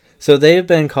 So they've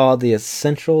been called the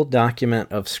essential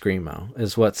document of screamo,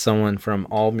 is what someone from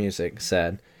AllMusic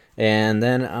said. And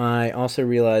then I also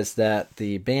realized that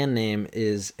the band name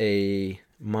is a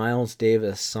Miles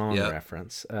Davis song Yep.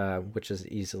 reference, which is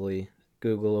easily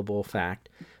Googleable fact.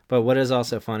 But what is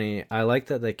also funny, I like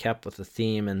that they kept with the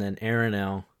theme, and then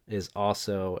Aranel is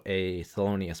also a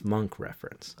Thelonious Monk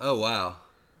reference. Oh wow,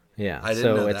 Yeah, I didn't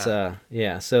so know it's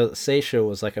that. so Seisha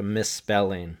was like a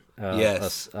misspelling of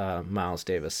Yes, a Miles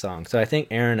Davis song. So I think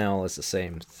Aranel is the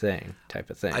same thing, type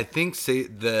of I thing. think say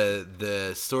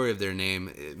the story of their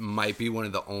name it might be one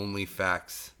of the only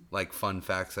facts, like fun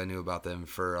facts I knew about them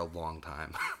for a long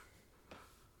time.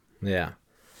 Yeah,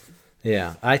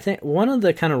 yeah. I think one of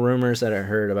the kind of rumors that I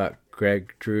heard about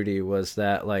Greg Drudy was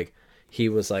that like he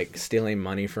was like stealing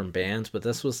money from bands, but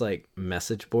this was like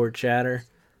message board chatter.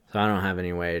 So I don't have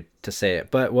any way to say it.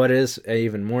 But what is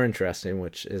even more interesting,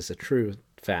 which is a true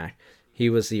fact, he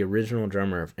was the original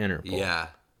drummer of Interpol. Yeah,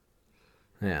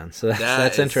 Yeah, so that's that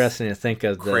that's is interesting to think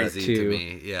of the crazy to two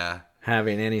me. Yeah,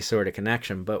 having any sort of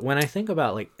connection. But when I think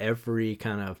about like every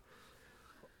kind of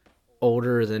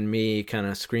older than me kind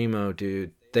of screamo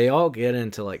dude, they all get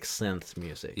into like synth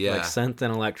music, like yeah. synth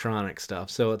and electronic stuff.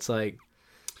 So it's like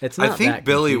it's I not think that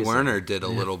Billy confusing. Werner did a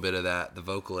Yeah. little bit of that, the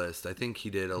vocalist. I think he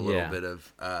did a little Yeah. bit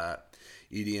of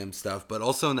EDM stuff. But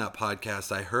also in that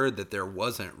podcast, I heard that there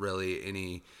wasn't really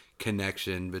any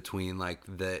connection between like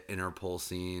the Interpol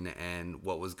scene and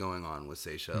what was going on with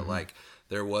Seisha. Hmm. Like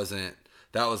there wasn't.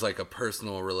 That was like a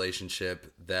personal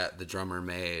relationship that the drummer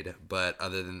made. But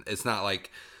other than it's not like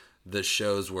the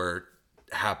shows were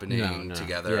No, happening no.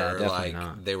 together Yeah, or definitely like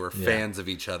not. they were Yeah. fans of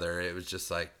each other. It was just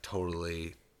like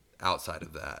totally outside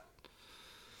of that.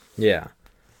 Yeah.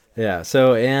 Yeah.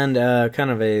 So and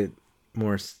kind of a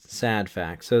more sad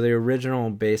fact. So the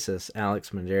original bassist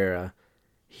Alex Madeira,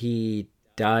 he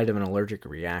died of an allergic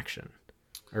reaction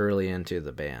early into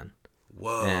the band.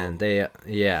 And Whoa. they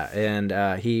yeah,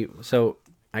 and he so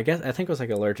I guess I think it was like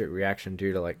allergic reaction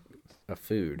due to like a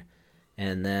food,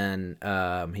 and then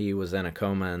he was in a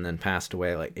coma and then passed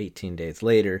away like 18 days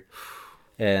later,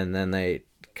 and then they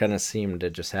kind of seemed to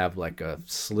just have like a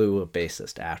slew of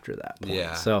bassists after that point.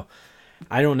 Yeah. So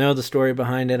I don't know the story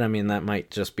behind it. I mean, that might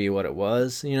just be what it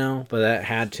was, but that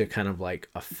had to kind of like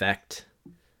affect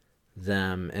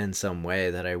them in some way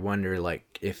that I wonder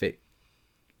like if it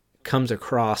comes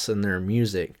across in their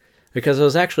music, because it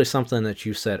was actually something that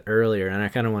you said earlier, and I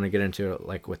kind of want to get into it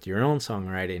like with your own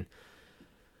songwriting,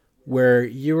 where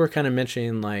you were kind of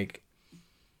mentioning like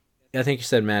I think you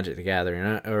said Magic the Gathering,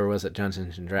 or was it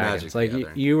Dungeons and Magic Dragons? the Like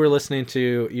Gathering. you were listening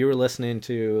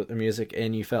to the music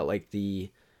and you felt like the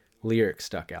lyrics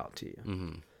stuck out to you.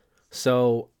 Hmm.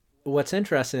 So what's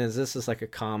interesting is this is like a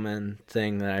common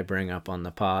thing that I bring up on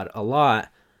the pod a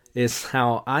lot, is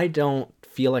how I don't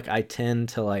feel like I tend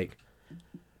to like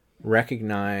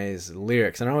recognize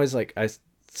lyrics, and I always like I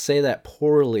say that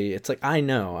poorly. It's like I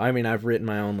know, I mean, I've written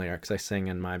my own lyrics, I sing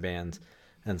in my bands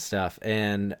and stuff,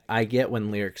 and I get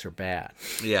when lyrics are bad.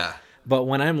 Yeah. But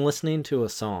when I'm listening to a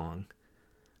song,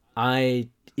 I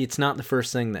it's not the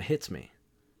first thing that hits me.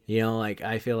 Like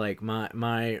I feel like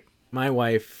my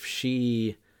wife,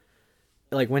 she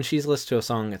like when she's listening to a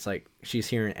song, it's like she's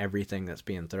hearing everything that's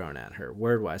being thrown at her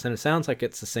word wise, and it sounds like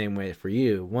it's the same way for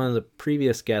you. One of the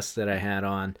previous guests that I had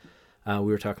on,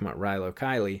 we were talking about Rilo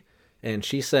Kiley, and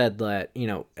she said that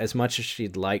as much as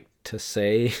she'd like to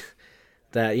say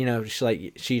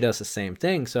that she does the same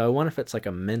thing. So I wonder if it's like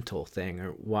a mental thing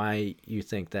or why you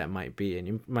think that might be, and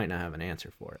you might not have an answer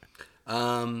for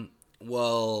it.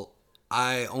 Well,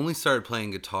 I only started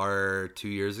playing guitar 2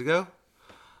 years ago.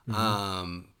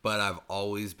 Hmm. But I've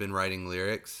always been writing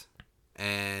lyrics,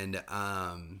 and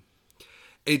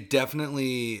it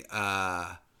definitely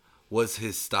was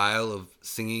his style of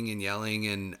singing and yelling.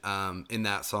 And in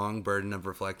that song, "Burden of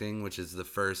Reflecting," which is the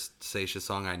first Seisha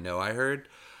song I know I heard,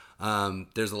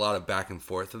 there's a lot of back and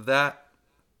forth of that,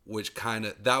 which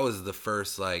that was the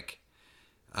first like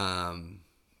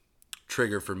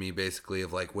trigger for me, basically,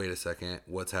 of like, wait a second,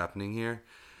 what's happening here?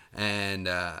 And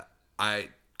I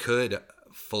could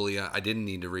I didn't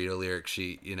need to read a lyric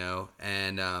sheet,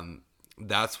 and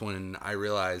that's when I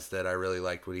realized that I really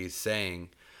liked what he's saying.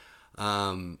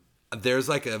 There's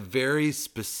like a very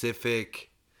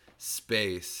specific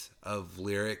space of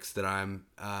lyrics that I'm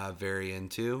very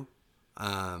into.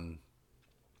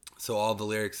 So all the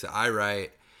lyrics that I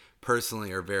write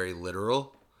personally are very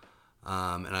literal,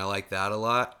 and I like that a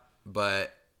lot.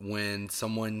 But when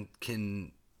someone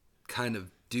can kind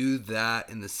of do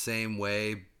that in the same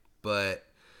way, but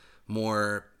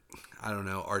more, I don't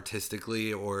know,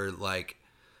 artistically, or like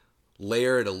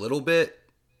layer it a little bit.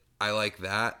 I like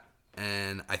that,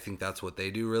 and I think that's what they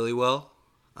do really well.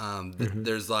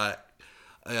 There's like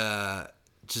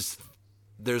just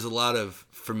there's a lot of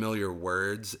familiar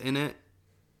words in it,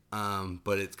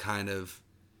 but it's kind of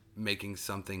making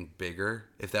something bigger,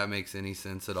 if that makes any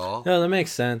sense at all. No, that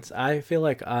makes sense. I feel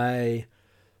like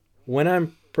when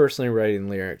I'm personally writing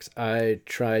lyrics, I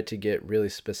try to get really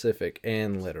specific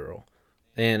and literal.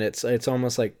 And it's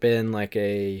almost like been like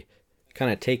a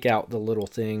kind of take out the little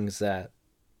things that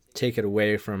take it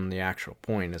away from the actual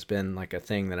point has been like a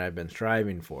thing that I've been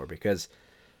striving for, because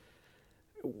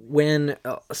when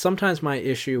sometimes my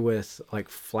issue with like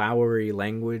flowery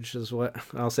language is what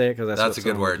I'll say, because that's what a good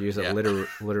someone word. would use Yeah.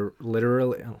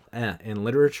 literally in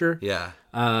literature. Yeah.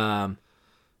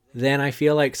 Then I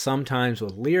feel like sometimes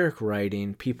with lyric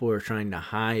writing, people are trying to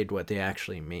hide what they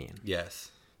actually mean.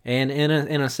 Yes. And in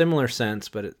a similar sense,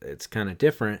 but it's kind of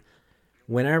different.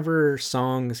 Whenever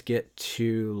songs get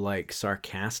too like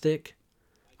sarcastic,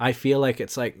 I feel like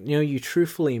it's like, you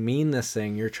truthfully mean this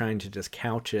thing. You're trying to just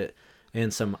couch it in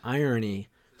some irony,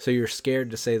 so you're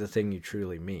scared to say the thing you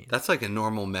truly mean. That's like a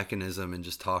normal mechanism in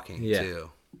just talking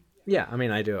too. Yeah, I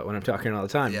mean, I do it when I'm talking all the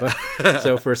time. Yeah. But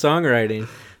so for songwriting,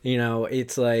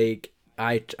 it's like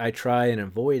I try and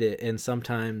avoid it, and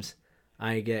sometimes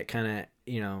I get kind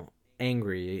of,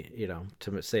 angry,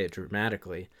 to say it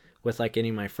dramatically, with like any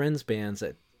of my friends' bands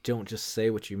that don't just say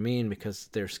what you mean because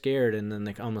they're scared, and then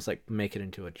they almost like make it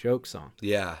into a joke song.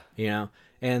 Yeah.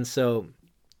 And so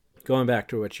going back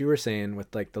to what you were saying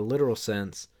with like the literal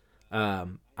sense,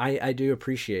 I do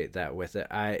appreciate that with it.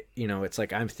 It's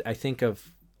like I think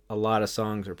of a lot of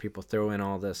songs where people throw in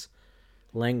all this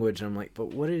language, and I'm like, but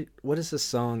what is this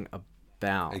song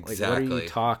about? Exactly. Like, what are you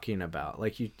talking about?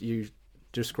 Like, you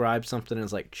describe something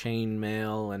as like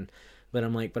chainmail, but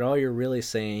I'm like, but all you're really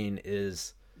saying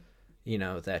is,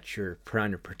 that you're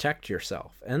trying to protect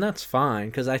yourself, and that's fine,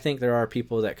 because I think there are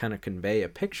people that kind of convey a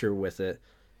picture with it,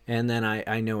 and then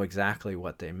I know exactly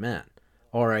what they meant,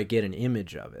 or I get an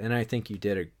image of it, and I think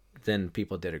then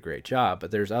people did a great job.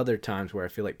 But there's other times where I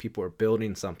feel like people are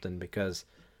building something because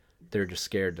they're just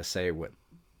scared to say what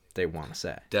they want to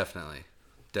say. Definitely.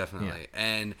 Yeah.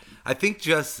 And I think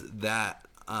just that,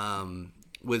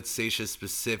 with Seisha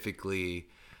specifically,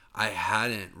 I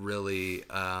hadn't really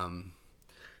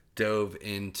dove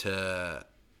into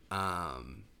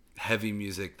heavy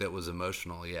music that was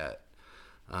emotional yet.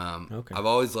 Okay. I've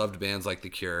always loved bands like The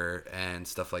Cure and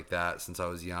stuff like that since I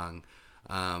was young.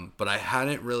 But I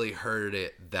hadn't really heard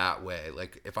it that way.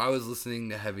 Like, if I was listening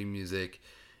to heavy music,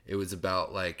 it was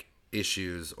about like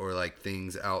issues or like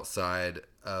things outside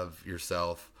of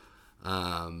yourself,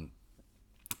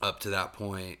 up to that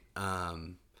point.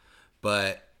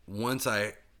 But once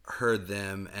I heard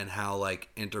them and how like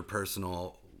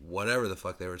interpersonal, whatever the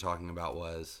fuck they were talking about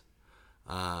was,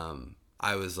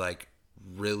 I was like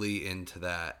really into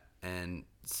that, and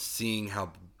seeing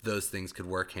how those things could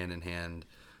work hand in hand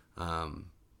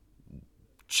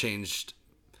changed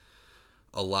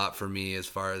a lot for me as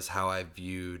far as how I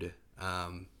viewed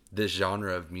this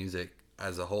genre of music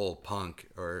as a whole, punk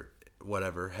or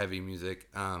whatever, heavy music,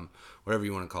 whatever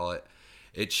you want to call it.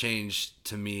 It changed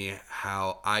to me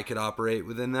how I could operate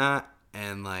within that,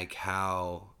 and like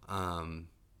how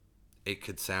it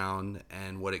could sound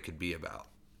and what it could be about.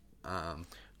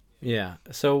 Yeah.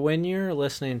 So when you're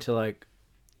listening to like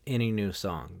any new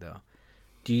song, though,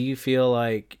 do you feel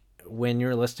like when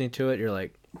you're listening to it, you're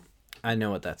like, I know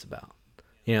what that's about?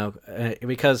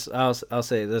 Because I'll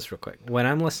say this real quick. When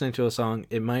I'm listening to a song,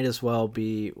 it might as well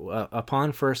be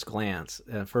upon first glance,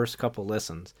 first couple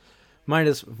listens,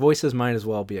 voices might as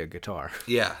well be a guitar.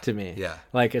 Yeah. To me. Yeah.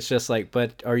 Like, it's just like,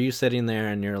 but are you sitting there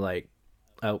and you're like,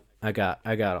 oh, I got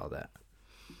all that.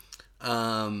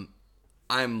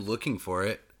 I'm looking for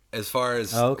it. As far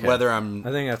as Okay. whether I'm,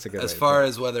 I think that's a good. as far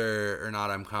as whether or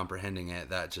not I'm comprehending it,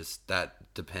 that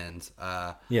depends.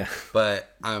 Yeah.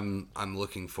 But I'm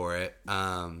looking for it.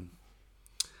 But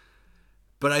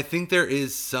I think there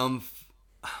is some,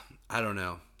 I don't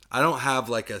know. I don't have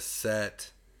like a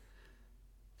set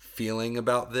feeling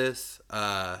about this,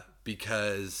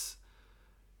 because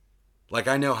like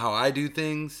I know how I do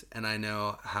things, and I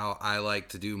know how I like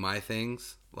to do my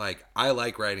things. Like, I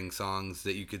like writing songs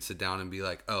that you could sit down and be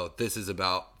like, oh, this is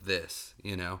about this,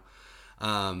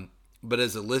 But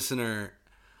as a listener,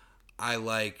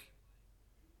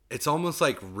 it's almost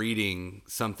like reading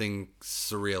something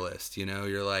surrealist,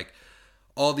 You're like,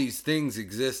 all these things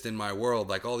exist in my world.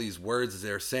 Like, all these words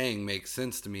they're saying make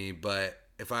sense to me. But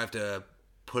if I have to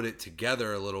put it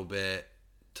together a little bit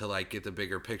to like get the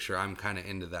bigger picture, I'm kind of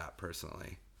into that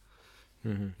personally.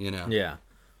 You know? Yeah.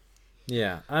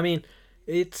 Yeah. I mean,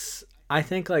 I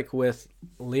think like with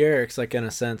lyrics, like in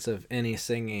a sense of any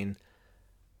singing,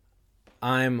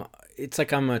 it's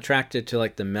like I'm attracted to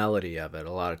like the melody of it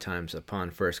a lot of times upon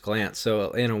first glance.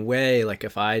 So in a way, like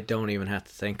if I don't even have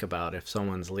to think about if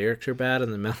someone's lyrics are bad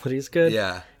and the melody's good,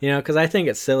 Yeah. because I think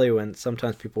it's silly when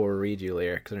sometimes people will read you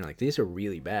lyrics and they're like, these are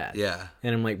really bad. Yeah.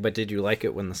 And I'm like, but did you like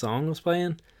it when the song was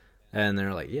playing? And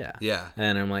they're like, yeah. Yeah.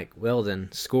 And I'm like, well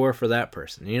then score for that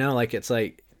person. Like it's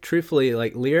like truthfully,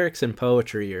 like lyrics and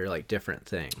poetry are like different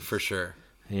things. For sure.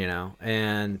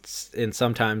 And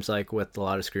sometimes like with a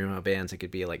lot of screamo bands it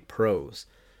could be like prose,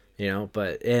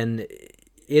 but and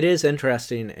it is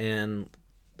interesting and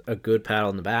a good pat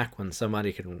on the back when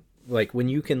somebody can, like, when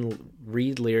you can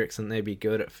read lyrics and they be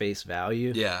good at face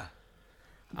value. Yeah.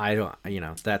 I don't,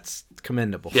 that's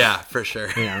commendable. Yeah, for sure.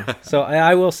 So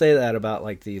I will say that about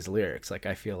like these lyrics, like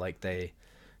I feel like they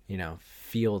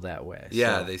feel that way.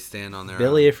 Yeah, so, they stand on their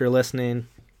Billy, own. if you're listening,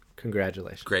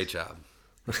 congratulations. Great job.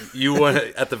 You won,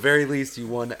 at the very least, you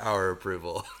won our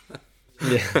approval.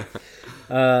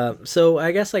 Yeah. So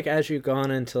I guess like as you've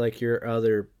gone into like your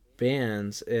other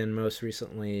bands and most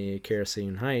recently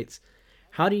Kerosene Heights,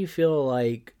 how do you feel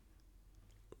like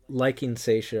liking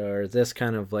Seisha or this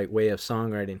kind of like way of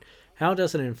songwriting? How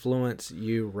does it influence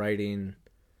you writing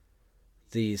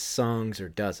these songs, or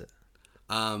does it?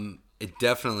 It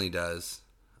definitely does.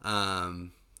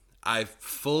 I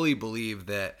fully believe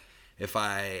that if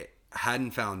I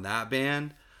hadn't found that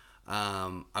band,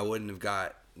 I wouldn't have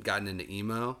gotten into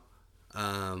emo,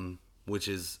 which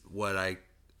is what I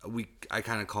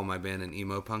kind of call my band an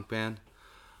emo punk band.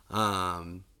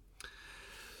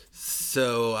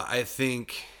 So I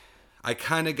think I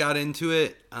kind of got into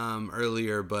it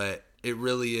earlier, but it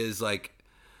really is like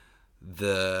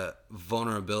the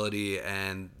vulnerability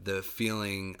and the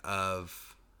feeling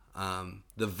of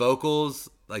the vocals,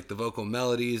 like the vocal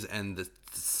melodies and the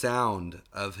sound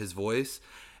of his voice,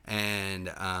 and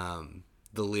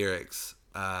the lyrics.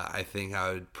 I think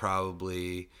I would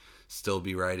probably still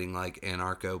be writing like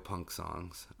anarcho punk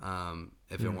songs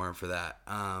if it weren't for that.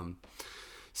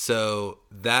 So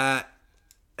that,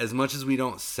 as much as we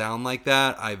don't sound like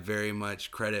that, I very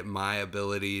much credit my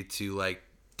ability to like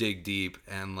dig deep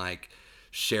and like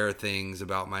share things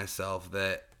about myself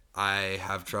that I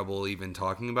have trouble even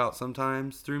talking about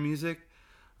sometimes through music.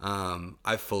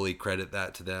 I fully credit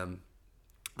that to them.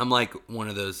 I'm like one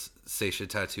of those Seisha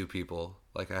tattoo people.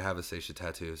 Like I have a Seisha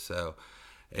tattoo, so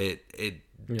it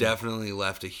definitely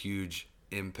left a huge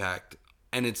impact.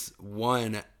 And it's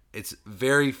one of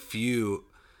very few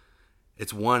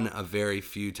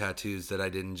tattoos that I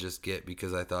didn't just get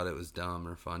because I thought it was dumb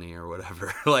or funny or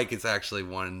whatever. Like it's actually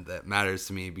one that matters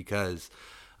to me because,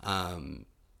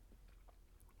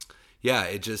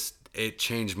 it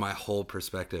changed my whole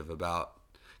perspective about,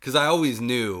 because I always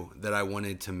knew that I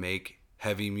wanted to make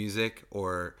heavy music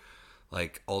or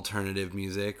like alternative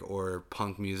music or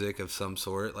punk music of some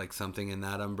sort, like something in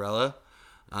that umbrella.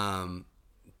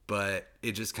 But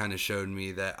it just kind of showed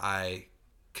me that I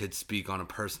could speak on a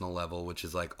personal level, which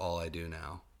is like all I do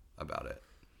now about it.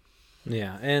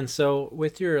 Yeah. And so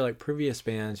with your like previous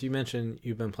bands, you mentioned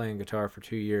you've been playing guitar for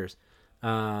 2 years.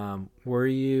 Were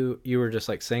you were just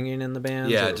like singing in the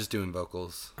band? Yeah, just doing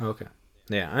vocals. Okay.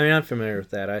 Yeah. I mean, I'm familiar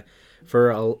with that.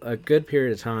 For a good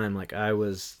period of time, like I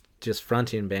was just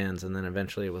fronting bands, and then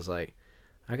eventually it was like,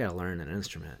 I gotta learn an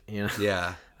instrument,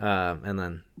 Yeah. And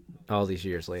then all these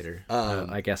years later,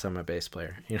 I guess I'm a bass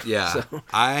player. Yeah. So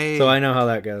I know how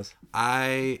that goes.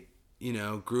 I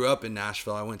grew up in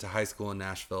Nashville. I went to high school in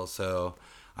Nashville, so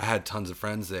I had tons of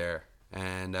friends there,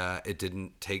 and it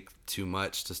didn't take too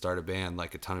much to start a band.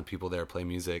 Like a ton of people there play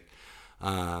music.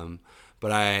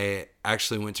 But I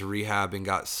actually went to rehab and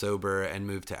got sober and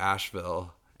moved to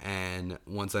Asheville. And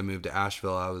once I moved to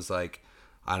Asheville, I was like,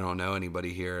 I don't know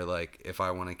anybody here. Like, if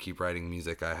I want to keep writing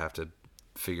music, I have to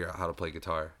figure out how to play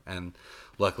guitar. And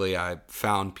luckily, I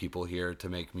found people here to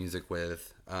make music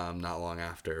with not long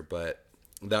after. But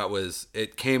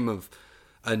it came of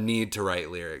a need to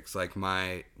write lyrics. Like,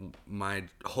 my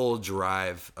whole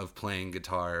drive of playing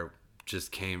guitar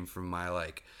just came from my,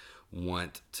 like,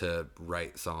 want to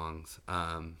write songs.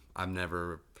 I've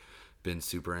never been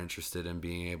super interested in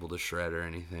being able to shred or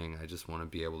anything. I just want to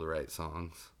be able to write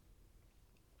songs.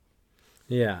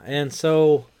 Yeah, and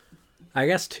so I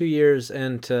guess 2 years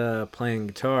into playing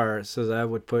guitar, so that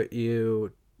would put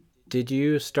you. Did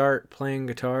you start playing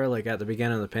guitar like at the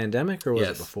beginning of the pandemic, or was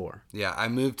it before? Yeah, I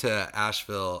moved to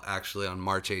Asheville actually on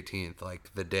March 18th,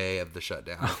 like the day of the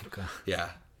shutdown. Oh God. Yeah.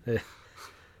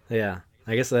 Yeah.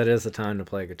 I guess that is the time to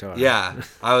play guitar. Yeah,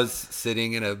 I was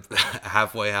sitting in a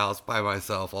halfway house by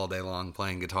myself all day long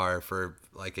playing guitar for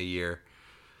like a year.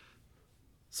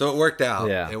 So it worked out.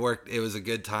 Yeah. It worked. It was a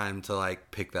good time to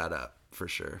like pick that up for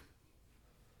sure.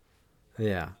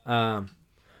 Yeah.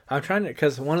 I'm trying to,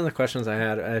 because one of the questions I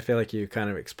had, I feel like you kind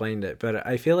of explained it, but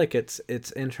I feel like it's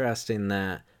interesting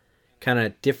that kind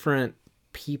of different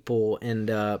people end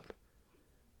up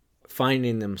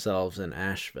finding themselves in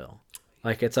Asheville.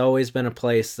 Like it's always been a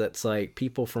place that's like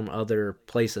people from other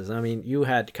places. I mean, you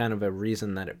had kind of a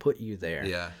reason that it put you there.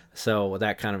 Yeah. So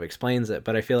that kind of explains it.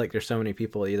 But I feel like there's so many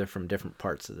people either from different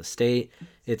parts of the state.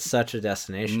 It's such a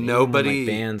destination. Nobody, even when,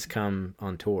 like, bands come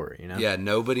on tour, you know? Yeah,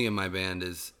 nobody in my band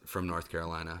is from North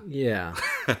Carolina. Yeah.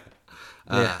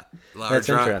 Yeah. That's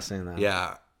interesting, though.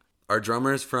 Yeah. Our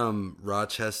drummer's from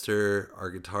Rochester,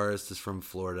 our guitarist is from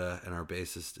Florida, and our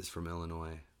bassist is from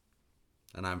Illinois.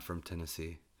 And I'm from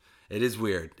Tennessee. It is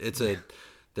weird.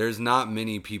 There's not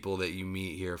many people that you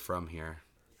meet here from here.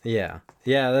 Yeah.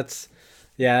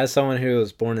 As someone who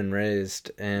was born and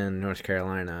raised in North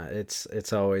Carolina,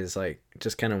 it's always like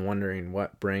just kind of wondering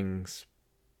what brings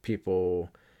people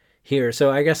here. So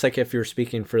I guess like if you're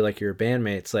speaking for like your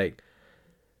bandmates, like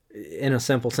in a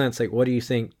simple sense, like what do you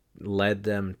think led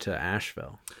them to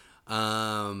Asheville?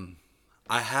 I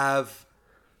have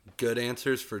good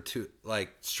answers for two,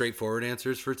 like straightforward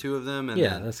answers for two of them. And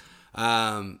yeah, then, that's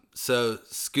so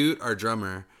Scoot, our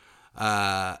drummer,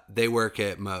 they work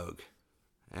at Moog,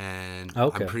 and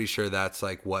okay. I'm pretty sure that's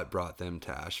like what brought them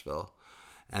to Asheville.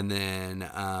 And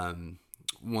then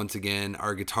once again,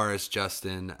 our guitarist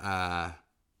Justin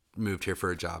moved here for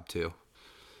a job too.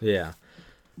 Yeah.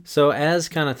 So as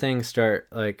kind of things start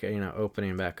like, you know,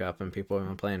 opening back up and people have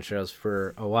been playing shows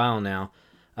for a while now,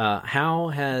 how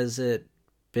has it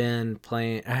been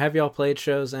playing? Have y'all played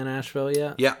shows in Asheville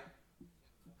yet? Yeah.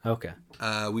 Okay.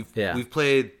 We've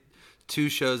played 2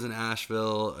 shows in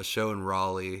Asheville, a show in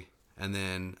Raleigh, and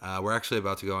then we're actually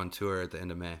about to go on tour at the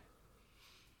end of May.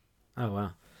 Oh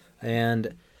wow.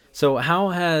 And so how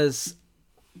has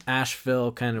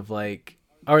Asheville kind of like,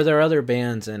 are there other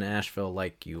bands in Asheville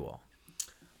like you all?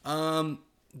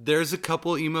 There's a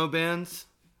couple emo bands.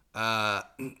 I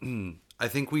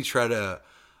think we tread a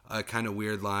kind of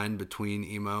weird line between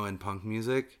emo and punk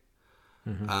music.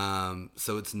 Mm-hmm.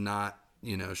 So it's not,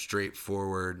 you know,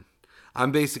 straightforward.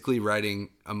 I'm basically writing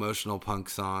emotional punk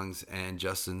songs and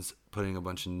Justin's putting a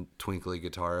bunch of twinkly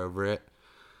guitar over it.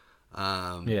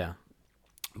 Yeah.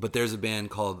 But there's a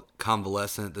band called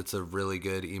Convalescent that's a really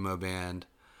good emo band.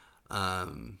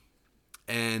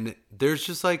 And there's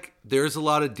just like, there's a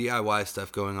lot of DIY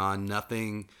stuff going on.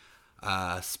 Nothing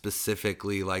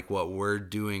specifically like what we're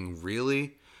doing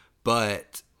really,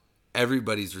 but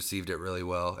everybody's received it really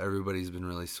well. Everybody's been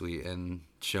really sweet and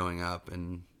showing up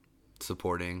and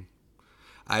supporting.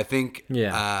 I think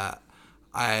I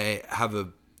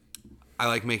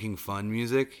like making fun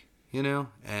music, you know,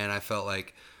 and I felt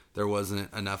like there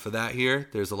wasn't enough of that here.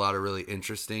 There's a lot of really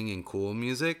interesting and cool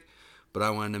music, but I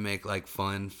wanted to make like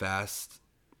fun, fast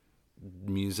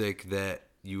music that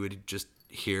you would just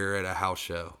hear at a house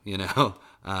show, you know?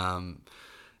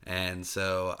 And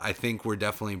so I think we're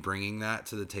definitely bringing that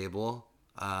to the table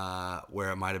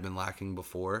where it might have been lacking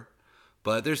before.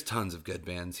 But there's tons of good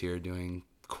bands here doing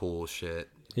cool shit.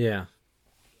 Yeah.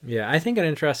 Yeah, I think an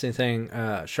interesting thing,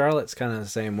 Charlotte's kind of the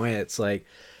same way. It's like,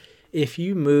 if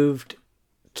you moved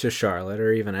to Charlotte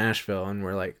or even Asheville and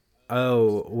we're like,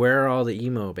 oh, where are all the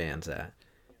emo bands at?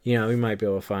 You know, we might be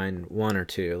able to find one or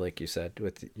two, like you said,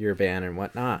 with your band and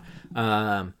whatnot.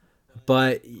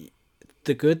 But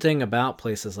the good thing about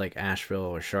places like Asheville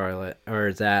or Charlotte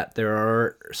are that there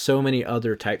are so many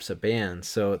other types of bands.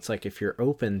 So it's like if you're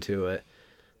open to it,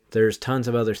 there's tons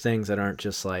of other things that aren't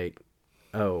just like,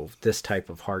 oh, this type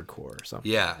of hardcore or something.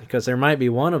 Yeah. Because there might be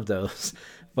one of those,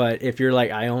 but if you're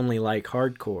like, I only like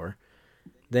hardcore,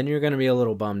 then you're going to be a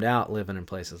little bummed out living in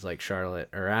places like Charlotte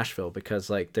or Asheville, because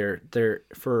like they're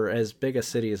for as big a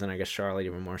cities, and I guess Charlotte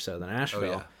even more so than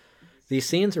Asheville, these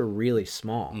scenes are really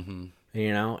small,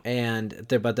 you know,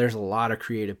 but there's a lot of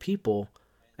creative people,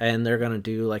 and they're going to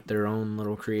do like their own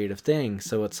little creative thing.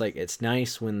 So it's like, it's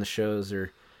nice when the shows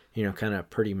are, you know, kind of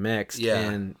pretty mixed,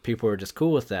 and people are just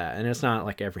cool with that. And it's not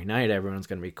like every night everyone's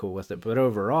going to be cool with it, but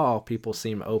overall people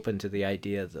seem open to the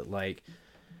idea that like,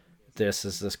 this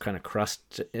is this kind of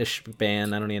crust-ish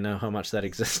band. I don't even know how much that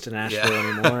exists in Asheville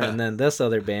anymore. And then this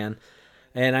other band.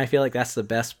 And I feel like that's the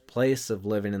best place of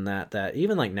living in that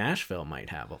even like Nashville might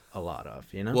have a lot of,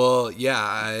 you know? Well,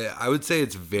 yeah, I would say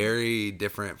it's very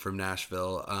different from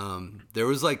Nashville. There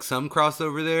was like some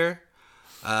crossover there,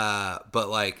 But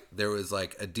like there was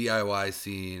like a DIY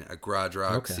scene, a garage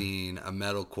rock Okay. scene, a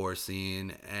metalcore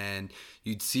scene, and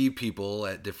you'd see people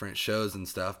at different shows and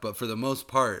stuff. But for the most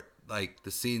part, like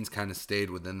the scenes kind of stayed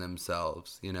within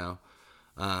themselves, you know.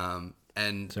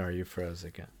 And Sorry, you froze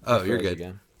again. You oh, you're froze good.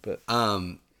 again. But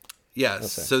Yeah. okay.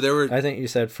 So there were, I think you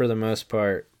said for the most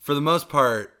part. for the most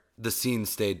part, the scenes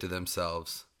stayed to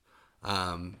themselves,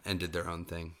 and did their own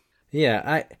thing.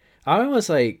 Yeah, I was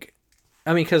like,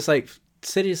 I mean, because like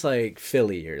cities like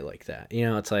Philly are like that. You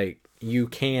know, it's like you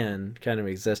can kind of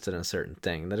exist in a certain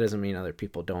thing. That doesn't mean other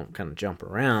people don't kind of jump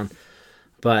around.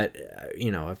 But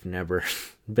you know, I've never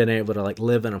been able to like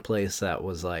live in a place that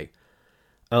was like,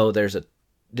 oh, there's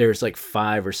like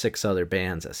 5 or 6 other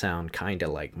bands that sound kind of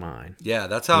like mine. Yeah,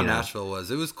 that's how You know. Nashville was.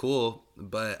 It was cool,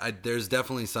 but there's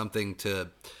definitely something to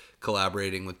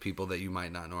collaborating with people that you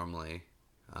might not normally,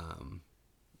 um,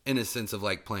 in a sense of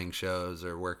like playing shows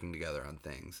or working together on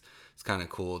things. It's kind of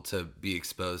cool to be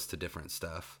exposed to different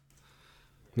stuff.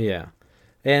 Yeah.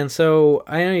 And so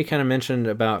I know you kind of mentioned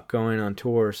about going on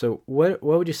tour. So what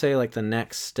would you say like the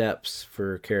next steps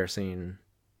for Kerosene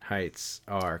Heights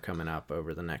are coming up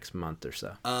over the next month or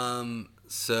so, or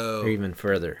So even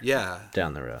further yeah,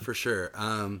 down the road? for sure.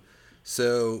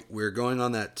 So we're going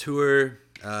on that tour.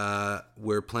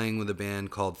 We're playing with a band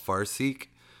called Farseek.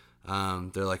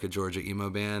 They're like a Georgia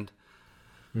emo band.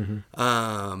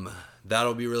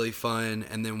 That'll be really fun.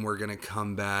 And then we're going to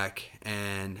come back,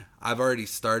 and I've already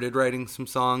started writing some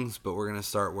songs, but we're going to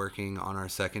start working on our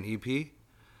second EP.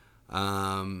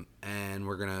 And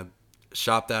we're going to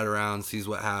shop that around, see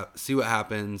what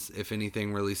happens. If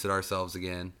anything, release it ourselves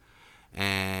again.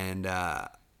 And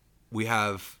we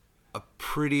have a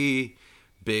pretty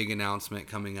big announcement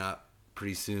coming up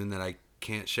pretty soon that I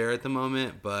can't share at the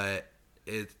moment, but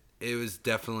it was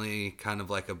definitely kind of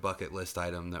like a bucket list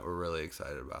item that we're really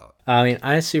excited about. I mean,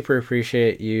 I super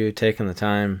appreciate you taking the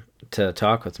time to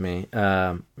talk with me.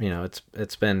 You know,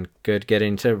 it's been good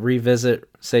getting to revisit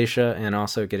Seisha and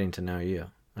also getting to know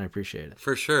you. I appreciate it.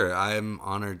 For sure. I'm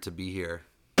honored to be here.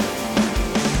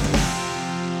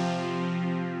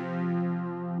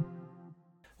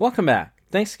 Welcome back.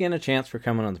 Thanks again, Chance, for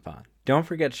coming on the pod. Don't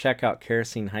forget to check out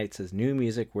Kerosene Heights' new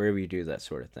music wherever you do that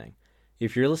sort of thing.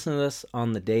 If you're listening to this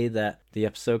on the day that the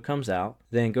episode comes out,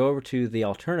 then go over to The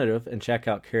Alternative and check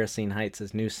out Kerosene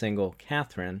Heights' new single,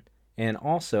 Catherine. And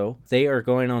also, they are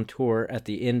going on tour at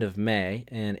the end of May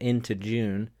and into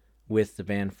June with the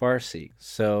band Farseek.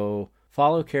 So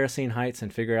follow Kerosene Heights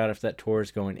and figure out if that tour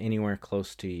is going anywhere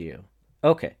close to you.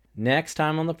 Okay, next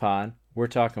time on the pod, we're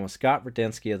talking with Scott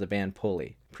Rudensky of the band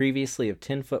Pulley, previously of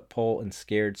 10-Foot Pole and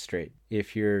Scared Straight.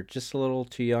 If you're just a little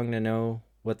too young to know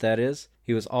what that is,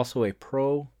 he was also a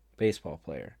pro baseball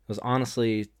player. It was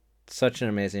honestly such an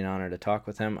amazing honor to talk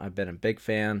with him. I've been a big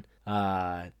fan.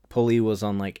 Pulley was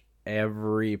on like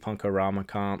every Punk-O-Rama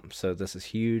comp, so this is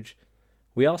huge.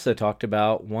 We also talked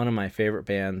about one of my favorite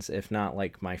bands, if not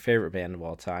like my favorite band of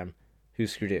all time,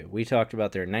 Husker Du. We talked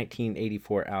about their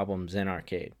 1984 album, Zen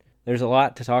Arcade. There's a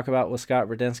lot to talk about with Scott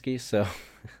Rudensky, so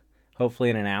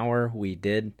hopefully in an hour we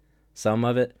did some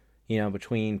of it. You know,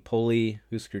 between Pulley,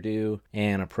 Husker Du,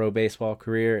 and a pro baseball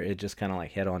career, it just kind of like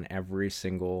hit on every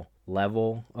single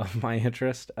level of my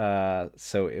interest.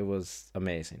 So it was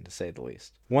amazing, to say the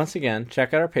least. Once again,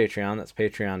 check out our Patreon. That's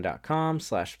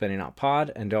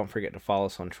patreon.com/spinningoutpod. And don't forget to follow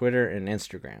us on Twitter and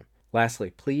Instagram.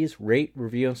 Lastly, please rate,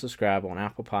 review, and subscribe on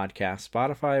Apple Podcasts,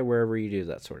 Spotify, wherever you do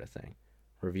that sort of thing.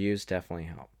 Reviews definitely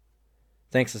help.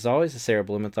 Thanks as always to Sarah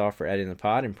Blumenthal for editing the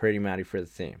pod and Pretty Maddie for the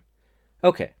theme.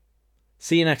 Okay,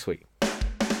 see you next week.